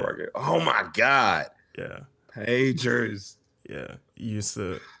Little Rock area. Oh my God! Yeah, pagers. Yeah,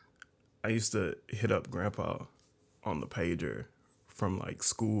 I used to hit up Grandpa on the pager from like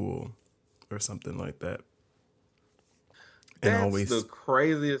school or something like that. And always the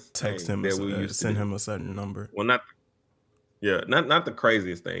craziest text him that we used send him a certain number. Well, not the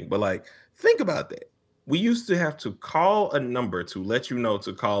craziest thing, but like think about that. We used to have to call a number to let you know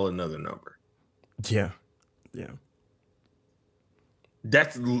to call another number. Yeah.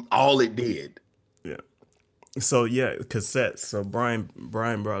 That's all it did. Yeah. So yeah, cassettes. So Brian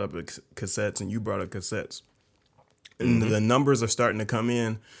brought up cassettes, and you brought up cassettes. Mm-hmm. And the numbers are starting to come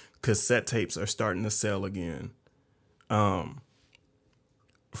in. Cassette tapes are starting to sell again.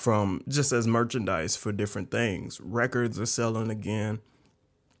 From just as merchandise for different things. Records are selling again.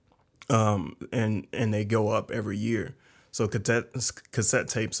 And they go up every year. So cassette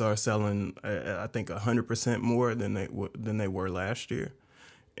tapes are selling, I think, 100% more than they were last year.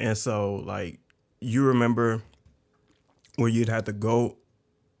 And so, like, you remember where you'd have to go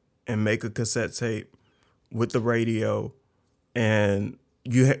and make a cassette tape with the radio, and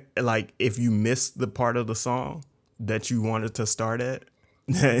like if you missed the part of the song that you wanted to start at,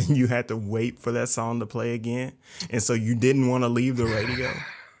 then you had to wait for that song to play again. And so you didn't want to leave the radio.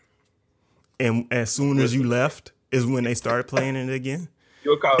 And as soon as you left is when they started playing it again.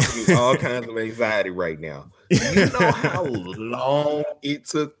 You're causing me all kinds of anxiety right now. You know how long it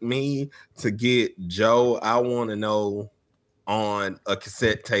took me to get Joe I Want to Know on a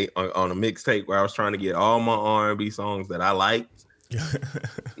cassette tape, on a mixtape, where I was trying to get all my R&B songs that I liked.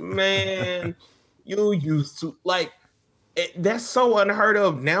 Man, you used to like that's so unheard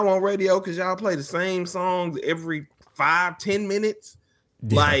of now on radio, because y'all play the same songs every 5-10 minutes.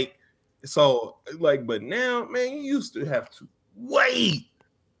 Yeah. Like, so like, but now, man, you used to have to wait.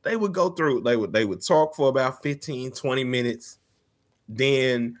 They would go through, they would talk for about 15-20 minutes.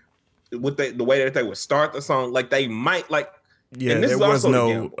 Then with the way that they would start the song, like they might like, yeah, there was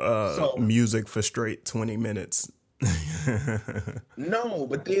no music for straight 20 minutes. No,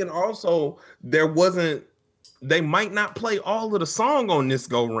 but then also there wasn't, they might not play all of the song on this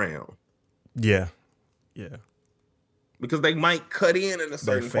go round. Yeah. Because they might cut in a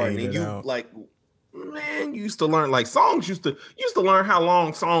certain part, and you out. Like, man, you used to learn like songs. Used to learn how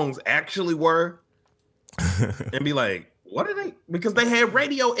long songs actually were, and be like, what are they? Because they had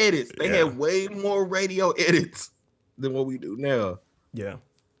radio edits. They had way more radio edits than what we do now. Yeah.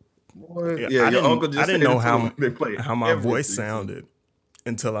 Boy, I didn't know how my voice sounded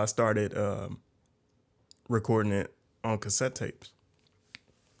until I started recording it on cassette tapes.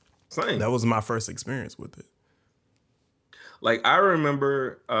 Same. That was my first experience with it. Like, I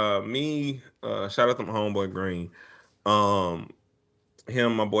remember me, shout out to my homeboy Green,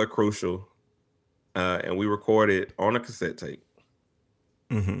 him, my boy Crucial, and we recorded on a cassette tape.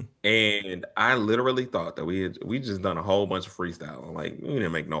 Mm-hmm. And I literally thought that we just done a whole bunch of freestyle. Like, we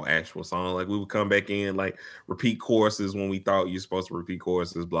didn't make no actual song. Like, we would come back in, like, repeat choruses when we thought you're supposed to repeat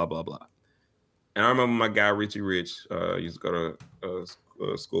choruses, blah, blah, blah. And I remember my guy, Richie Rich, used to go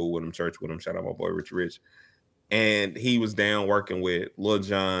to school with him, church with him. Shout out my boy, Richie Rich. And he was down working with Lil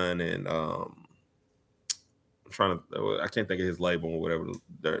Jon and I can't think of his label or whatever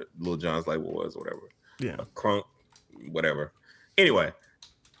Lil Jon's label was or whatever. Yeah. Crunk, whatever. Anyway,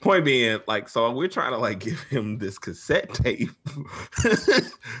 point being, like, so we're trying to like give him this cassette tape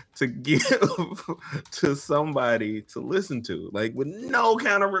to give to somebody to listen to, like, with no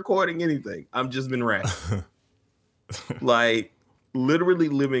kind of recording anything. I'm just been rapping. Like, literally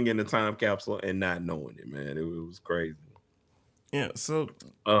living in a time capsule and not knowing it, man. It was crazy. Yeah. So,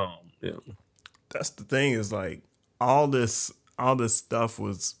 yeah, that's the thing, is like all this stuff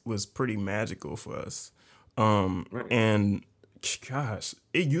was pretty magical for us. Right. And gosh,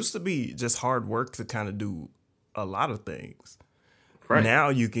 it used to be just hard work to kind of do a lot of things. Right. Now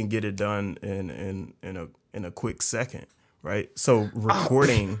you can get it done in a quick second, right? So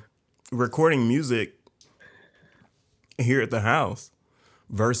recording music here at the house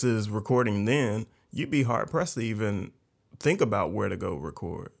versus recording then, you'd be hard pressed to even think about where to go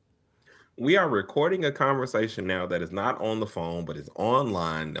record. We are recording a conversation now that is not on the phone, but is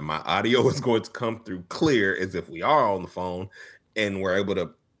online, and my audio is going to come through clear as if we are on the phone, and we're able to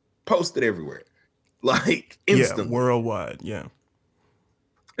post it everywhere, like instantly. Yeah, worldwide. Yeah.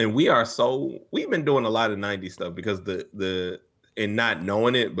 And we've been doing a lot of 90s stuff because and not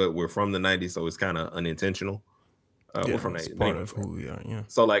knowing it, but we're from the 90s, so it's kind of unintentional. We're from it's part of who we are. Yeah.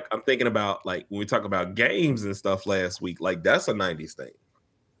 So like, I'm thinking about like when we talk about games and stuff last week, like that's a 90s thing.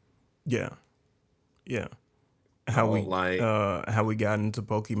 Yeah. How we got into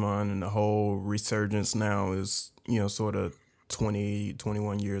Pokemon, and the whole resurgence now is, sort of 20,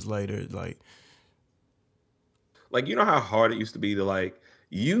 21 years later. Like, you know how hard it used to be to, like,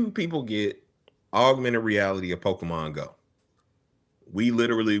 you people get augmented reality of Pokemon Go. We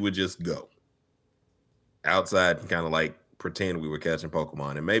literally would just go outside and kind of like pretend we were catching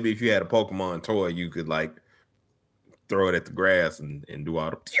Pokemon. And maybe if you had a Pokemon toy, you could like throw it at the grass and do all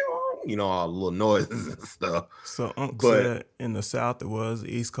the all the little noises and stuff. So said in the South, the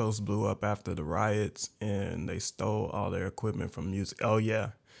East Coast blew up after the riots, and they stole all their equipment from music. Oh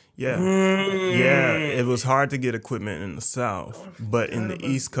yeah. It was hard to get equipment in the South, but in the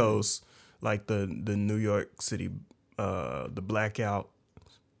East Coast, like the New York City, the blackout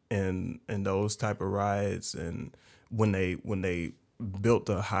and those type of riots, and when they built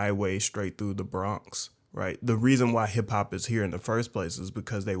the highway straight through the Bronx. Right. The reason why hip hop is here in the first place is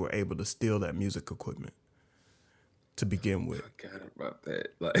because they were able to steal that music equipment to begin with. I forgot about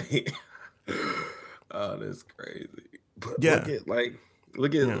that. Like, oh, that's crazy. But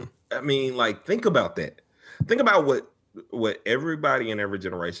look at. I mean, like, think about that. Think about what everybody in every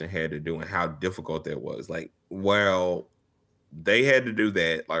generation had to do and how difficult that was. Like, well, they had to do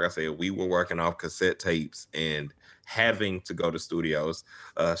that. Like I said, we were working off cassette tapes and having to go to studios.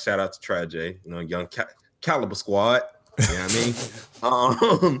 Shout out to Tri J, young Caliber Squad. You know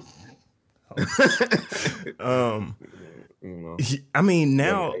what I mean? You know, I mean,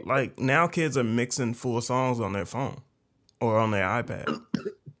 now kids are mixing full songs on their phone or on their iPad,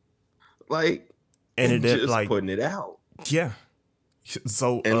 like, and just like putting it out. Yeah.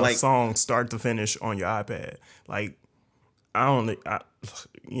 So and a song start to finish on your iPad. Like, I don't know.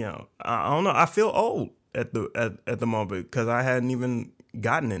 I feel old at the moment because I hadn't even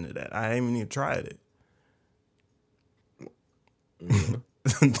gotten into that. I hadn't even tried it. Yeah.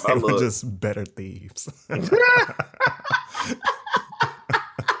 They were just better thieves.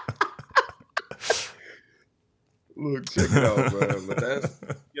 Look, check it out, man. But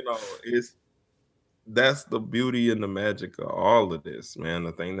that's the beauty and the magic of all of this, man.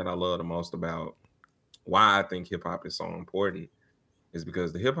 The thing that I love the most about why I think hip hop is so important is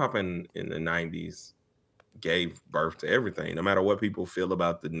because the hip hop in the 90s gave birth to everything. No matter what people feel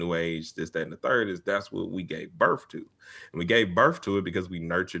about the new age, this, that, and the third, that's what we gave birth to. And we gave birth to it because we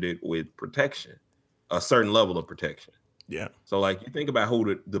nurtured it with protection, a certain level of protection. Yeah. So like you think about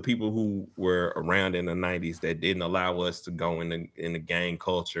who the people who were around in the 90s that didn't allow us to go in the gang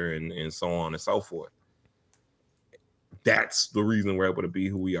culture and so on and so forth. That's the reason we're able to be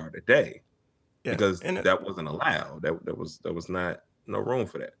who we are today. Yeah. Because that wasn't allowed. That was not no room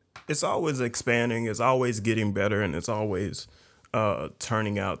for that. It's always expanding, it's always getting better, and it's always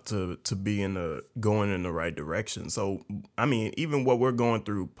turning out to be going in the right direction. So I mean, even what we're going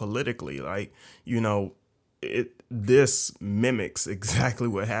through politically, like, this mimics exactly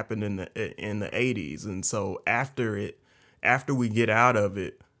what happened in the 80s. And so after we get out of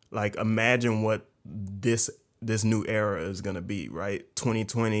it, like, imagine what this new era is going to be, right?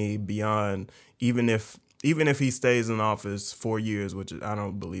 2020 beyond, even if he stays in office 4 years, which I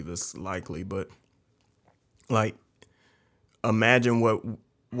don't believe is likely, but like, imagine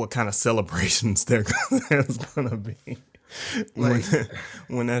what kind of celebrations there's going to be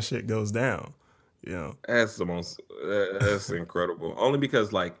when that shit goes down. Yeah, that's incredible. Only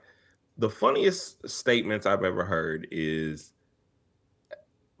because, like, the funniest statements I've ever heard is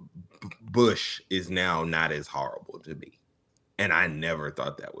Bush is now not as horrible to me, and I never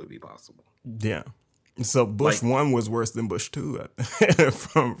thought that would be possible. Yeah, so Bush 1 was worse than Bush 2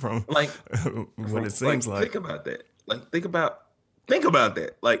 from like what it seems like. Think about that. Like, think about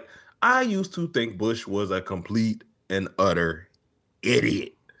that. Like, I used to think Bush was a complete and utter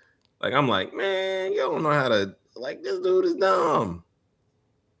idiot. Like, I'm like, man, you don't know how to, like, this dude is dumb.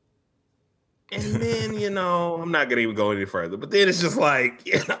 And then, I'm not going to even go any further. But then it's just like,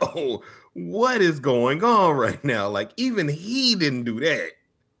 what is going on right now? Like, even he didn't do that.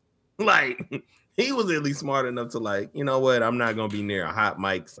 Like, he was at least smart enough to, like, you know what? I'm not going to be near a hot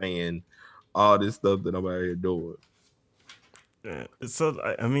mic saying all this stuff that I'm out here doing. Yeah. So,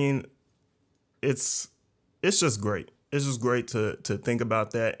 I mean, it's just great. It's just great to think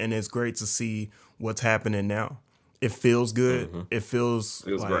about that, and it's great to see what's happening now. It feels good. Mm-hmm. It feels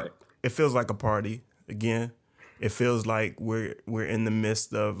like great. It feels like a party again. It feels like we're in the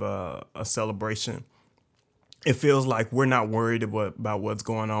midst of a celebration. It feels like we're not worried about what's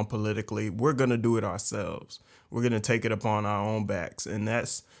going on politically. We're gonna do it ourselves. We're gonna take it upon our own backs, and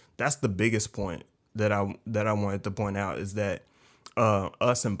that's the biggest point that I wanted to point out, is that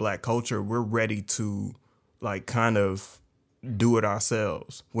us in Black culture, we're ready to, like, kind of do it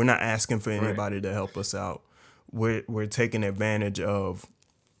ourselves. We're not asking for anybody to help us out. We're taking advantage of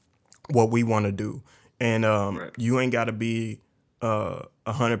what we want to do. And you ain't got to be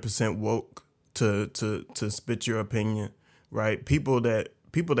 100% woke to spit your opinion, right? People that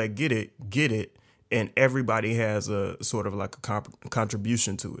get it, and everybody has a sort of like a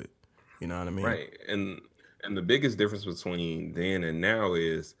contribution to it. You know what I mean? Right. And the biggest difference between then and now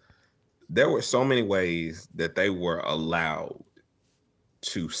is there were so many ways that they were allowed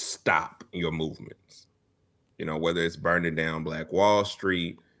to stop your movements. Whether it's burning down Black Wall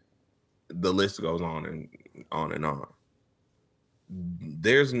Street, the list goes on and on and on.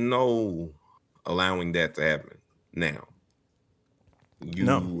 There's no allowing that to happen now.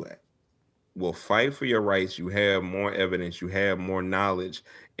 You will fight for your rights. You have more evidence. You have more knowledge.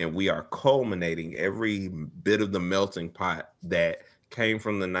 And we are culminating every bit of the melting pot that came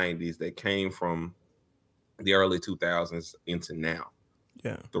from the 90s, that came from the early 2000s into now.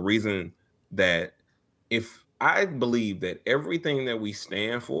 Yeah. The reason that, if I believe that everything that we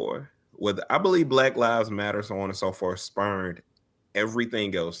stand for, whether I believe Black Lives Matter, so on and so forth, spurned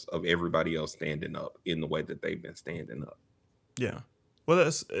everything else of everybody else standing up in the way that they've been standing up. Yeah. Well,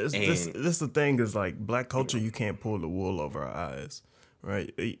 this the thing is, like, Black culture, you can't pull the wool over our eyes,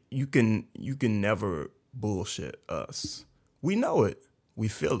 right? You can never bullshit us. We know it. We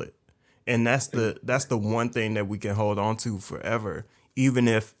feel it. And that's the one thing that we can hold on to forever, even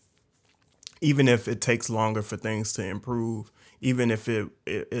if even if it takes longer for things to improve, even if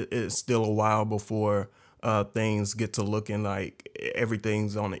it's still a while before things get to looking like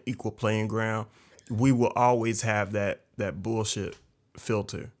everything's on an equal playing ground, we will always have that bullshit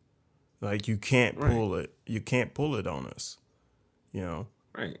filter. Like you can't pull it. You can't pull it on us. You know.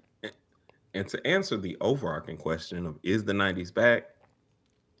 Right. And to answer the overarching question of is the 90s back?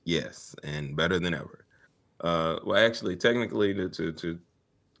 Yes, and better than ever. Well, actually, technically, to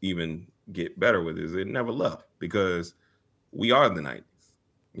even get better with it never left, because we are the 90s.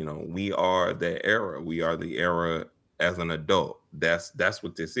 You know, we are the era. We are the era as an adult. That's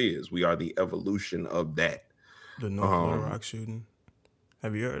what this is. We are the evolution of that. The North Little Rock shooting.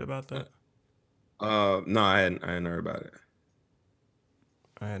 Have you heard about that? No, I hadn't heard about it.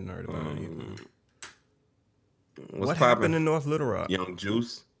 I hadn't heard about it either. What happened in North Little Rock? Young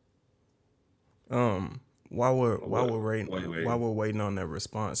Juice. While we're waiting on that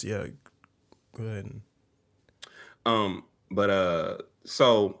response, yeah, go ahead.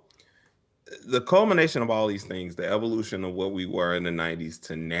 So the culmination of all these things, the evolution of what we were in the 90s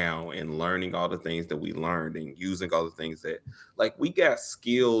to now, and learning all the things that we learned and using all the things that, like, we got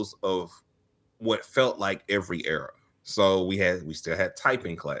skills of what felt like every era. So we still had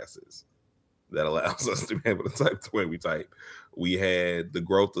typing classes that allows us to be able to type the way we type. We had the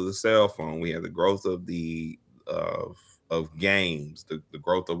growth of the cell phone. We had the growth of the of games, the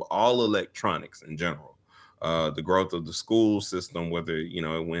growth of all electronics in general, the growth of the school system, whether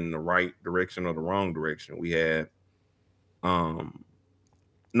it went in the right direction or the wrong direction. We had I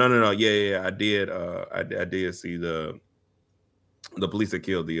did see the police that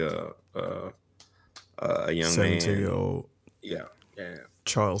killed the a young 17-year-old yeah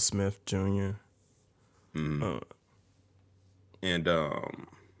Charles Smith Jr. Mm-hmm. And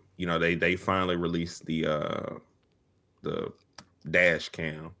they finally released the dash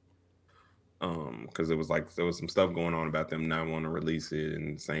cam, because it was like there was some stuff going on about them not wanting to release it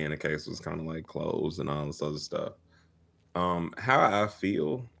and saying the case was kind of like closed and all this other stuff. How I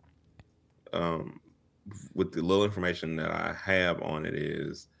feel with the little information that I have on it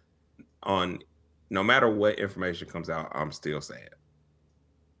is, no matter what information comes out, I'm still sad.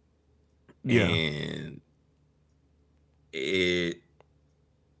 Yeah. And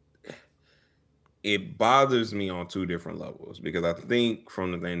it bothers me on two different levels, because I think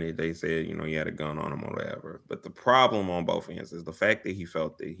from the thing that they said, he had a gun on him or whatever. But the problem on both ends is the fact that he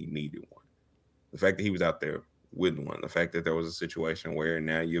felt that he needed one. The fact that he was out there with one. The fact that there was a situation where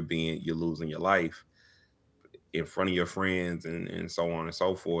now you're losing your life in front of your friends and so on and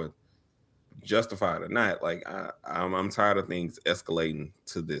so forth. Justified or not, like I'm tired of things escalating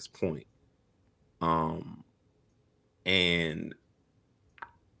to this point. And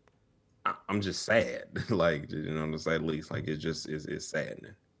I'm just sad, like, to say the least. Like, it's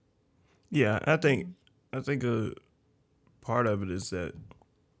saddening. Yeah, I think a part of it is that,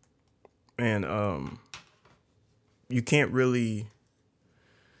 man, you can't really.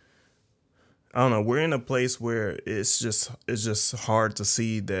 I don't know. We're in a place where it's just hard to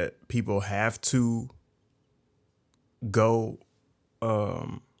see that people have to go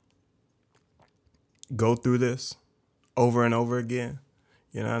through this over and over again.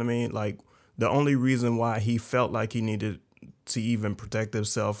 You know what I mean? Like, the only reason why he felt like he needed to even protect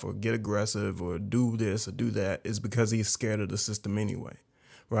himself or get aggressive or do this or do that is because he's scared of the system anyway,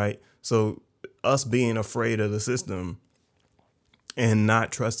 right? So us being afraid of the system and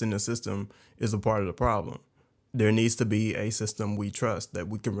not trusting the system is a part of the problem. There needs to be a system we trust, that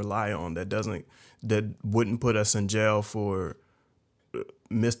we can rely on, that wouldn't put us in jail for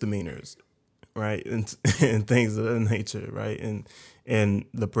misdemeanors, right, and things of that nature, right, and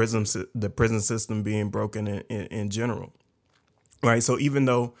the prison system being broken in general, right. So even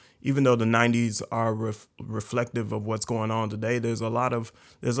though the 90s are reflective of what's going on today, there's a lot of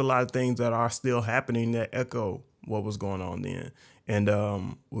things that are still happening that echo what was going on then, and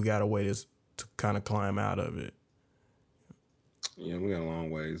we got a way to kind of climb out of it. Yeah, we got a long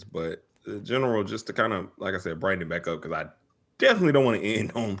ways, but in general, just to kind of, like I said, brighten it back up, because I definitely don't want to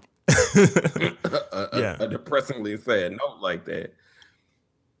end on a depressingly sad note like that.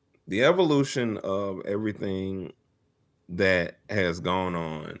 The evolution of everything that has gone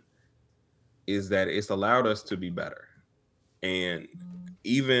on is that it's allowed us to be better, and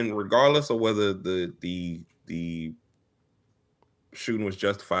even regardless of whether the shooting was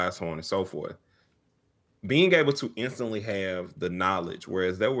justified, so on and so forth, being able to instantly have the knowledge,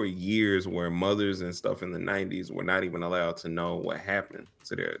 whereas there were years where mothers and stuff in the 90s were not even allowed to know what happened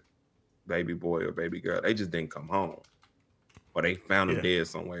to their baby boy or baby girl. They just didn't come home, or they found them dead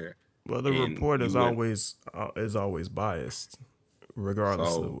somewhere. Well, the report is always biased,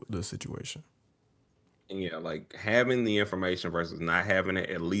 regardless of the situation. Yeah, like having the information versus not having it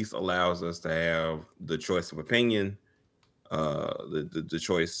at least allows us to have the choice of opinion, the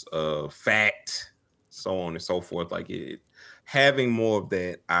choice of fact, so on and so forth. Like having more of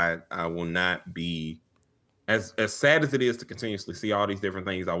that, I will not be as sad as it is to continuously see all these different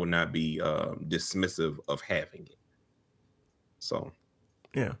things. I would not be dismissive of having it. So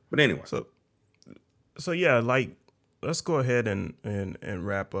yeah, but anyway, so yeah, like let's go ahead and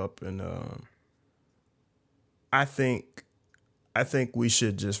wrap up. And I think we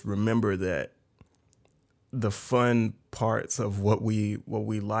should just remember that the fun parts of what we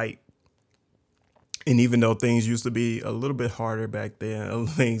like, and even though things used to be a little bit harder back then,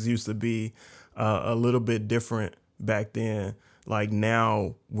 things used to be a little bit different back then. Like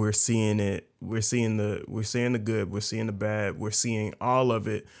now we're seeing it. We're seeing the good. We're seeing the bad. We're seeing all of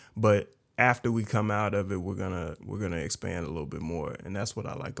it. But after we come out of it, we're gonna expand a little bit more. And that's what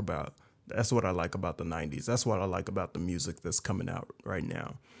I like about the 90s. That's what I like about the music that's coming out right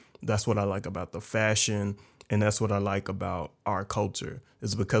now. That's what I like about the fashion, and that's what I like about our culture.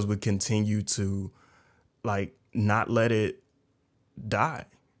 Is because we continue to like not let it die,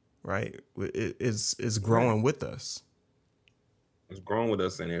 right? It's growing with us. It's growing with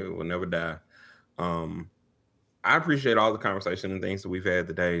us, and it will never die. I appreciate all the conversation and things that we've had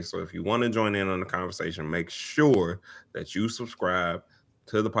today. So if you want to join in on the conversation, make sure that you subscribe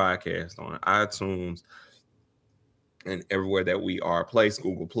to the podcast on iTunes and everywhere that we are placed,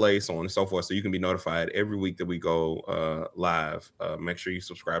 Google Play, so on and so forth, so you can be notified every week that we go live. Make sure you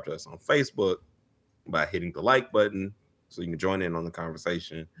subscribe to us on Facebook by hitting the like button so you can join in on the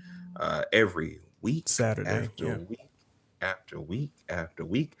conversation every week, Saturday, week after week after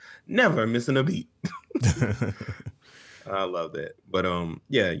week, never missing a beat. I love that. But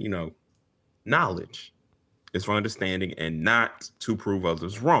yeah, knowledge is for understanding and not to prove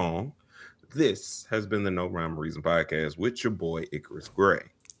others wrong. This has been the No Rhyme or Reason podcast with your boy Icarus Gray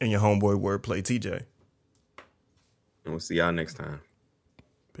and your homeboy Wordplay TJ. And we'll see y'all next time.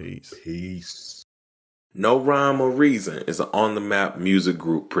 Peace. No Rhyme or Reason is an On the Map Music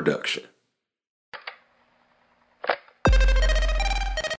Group production.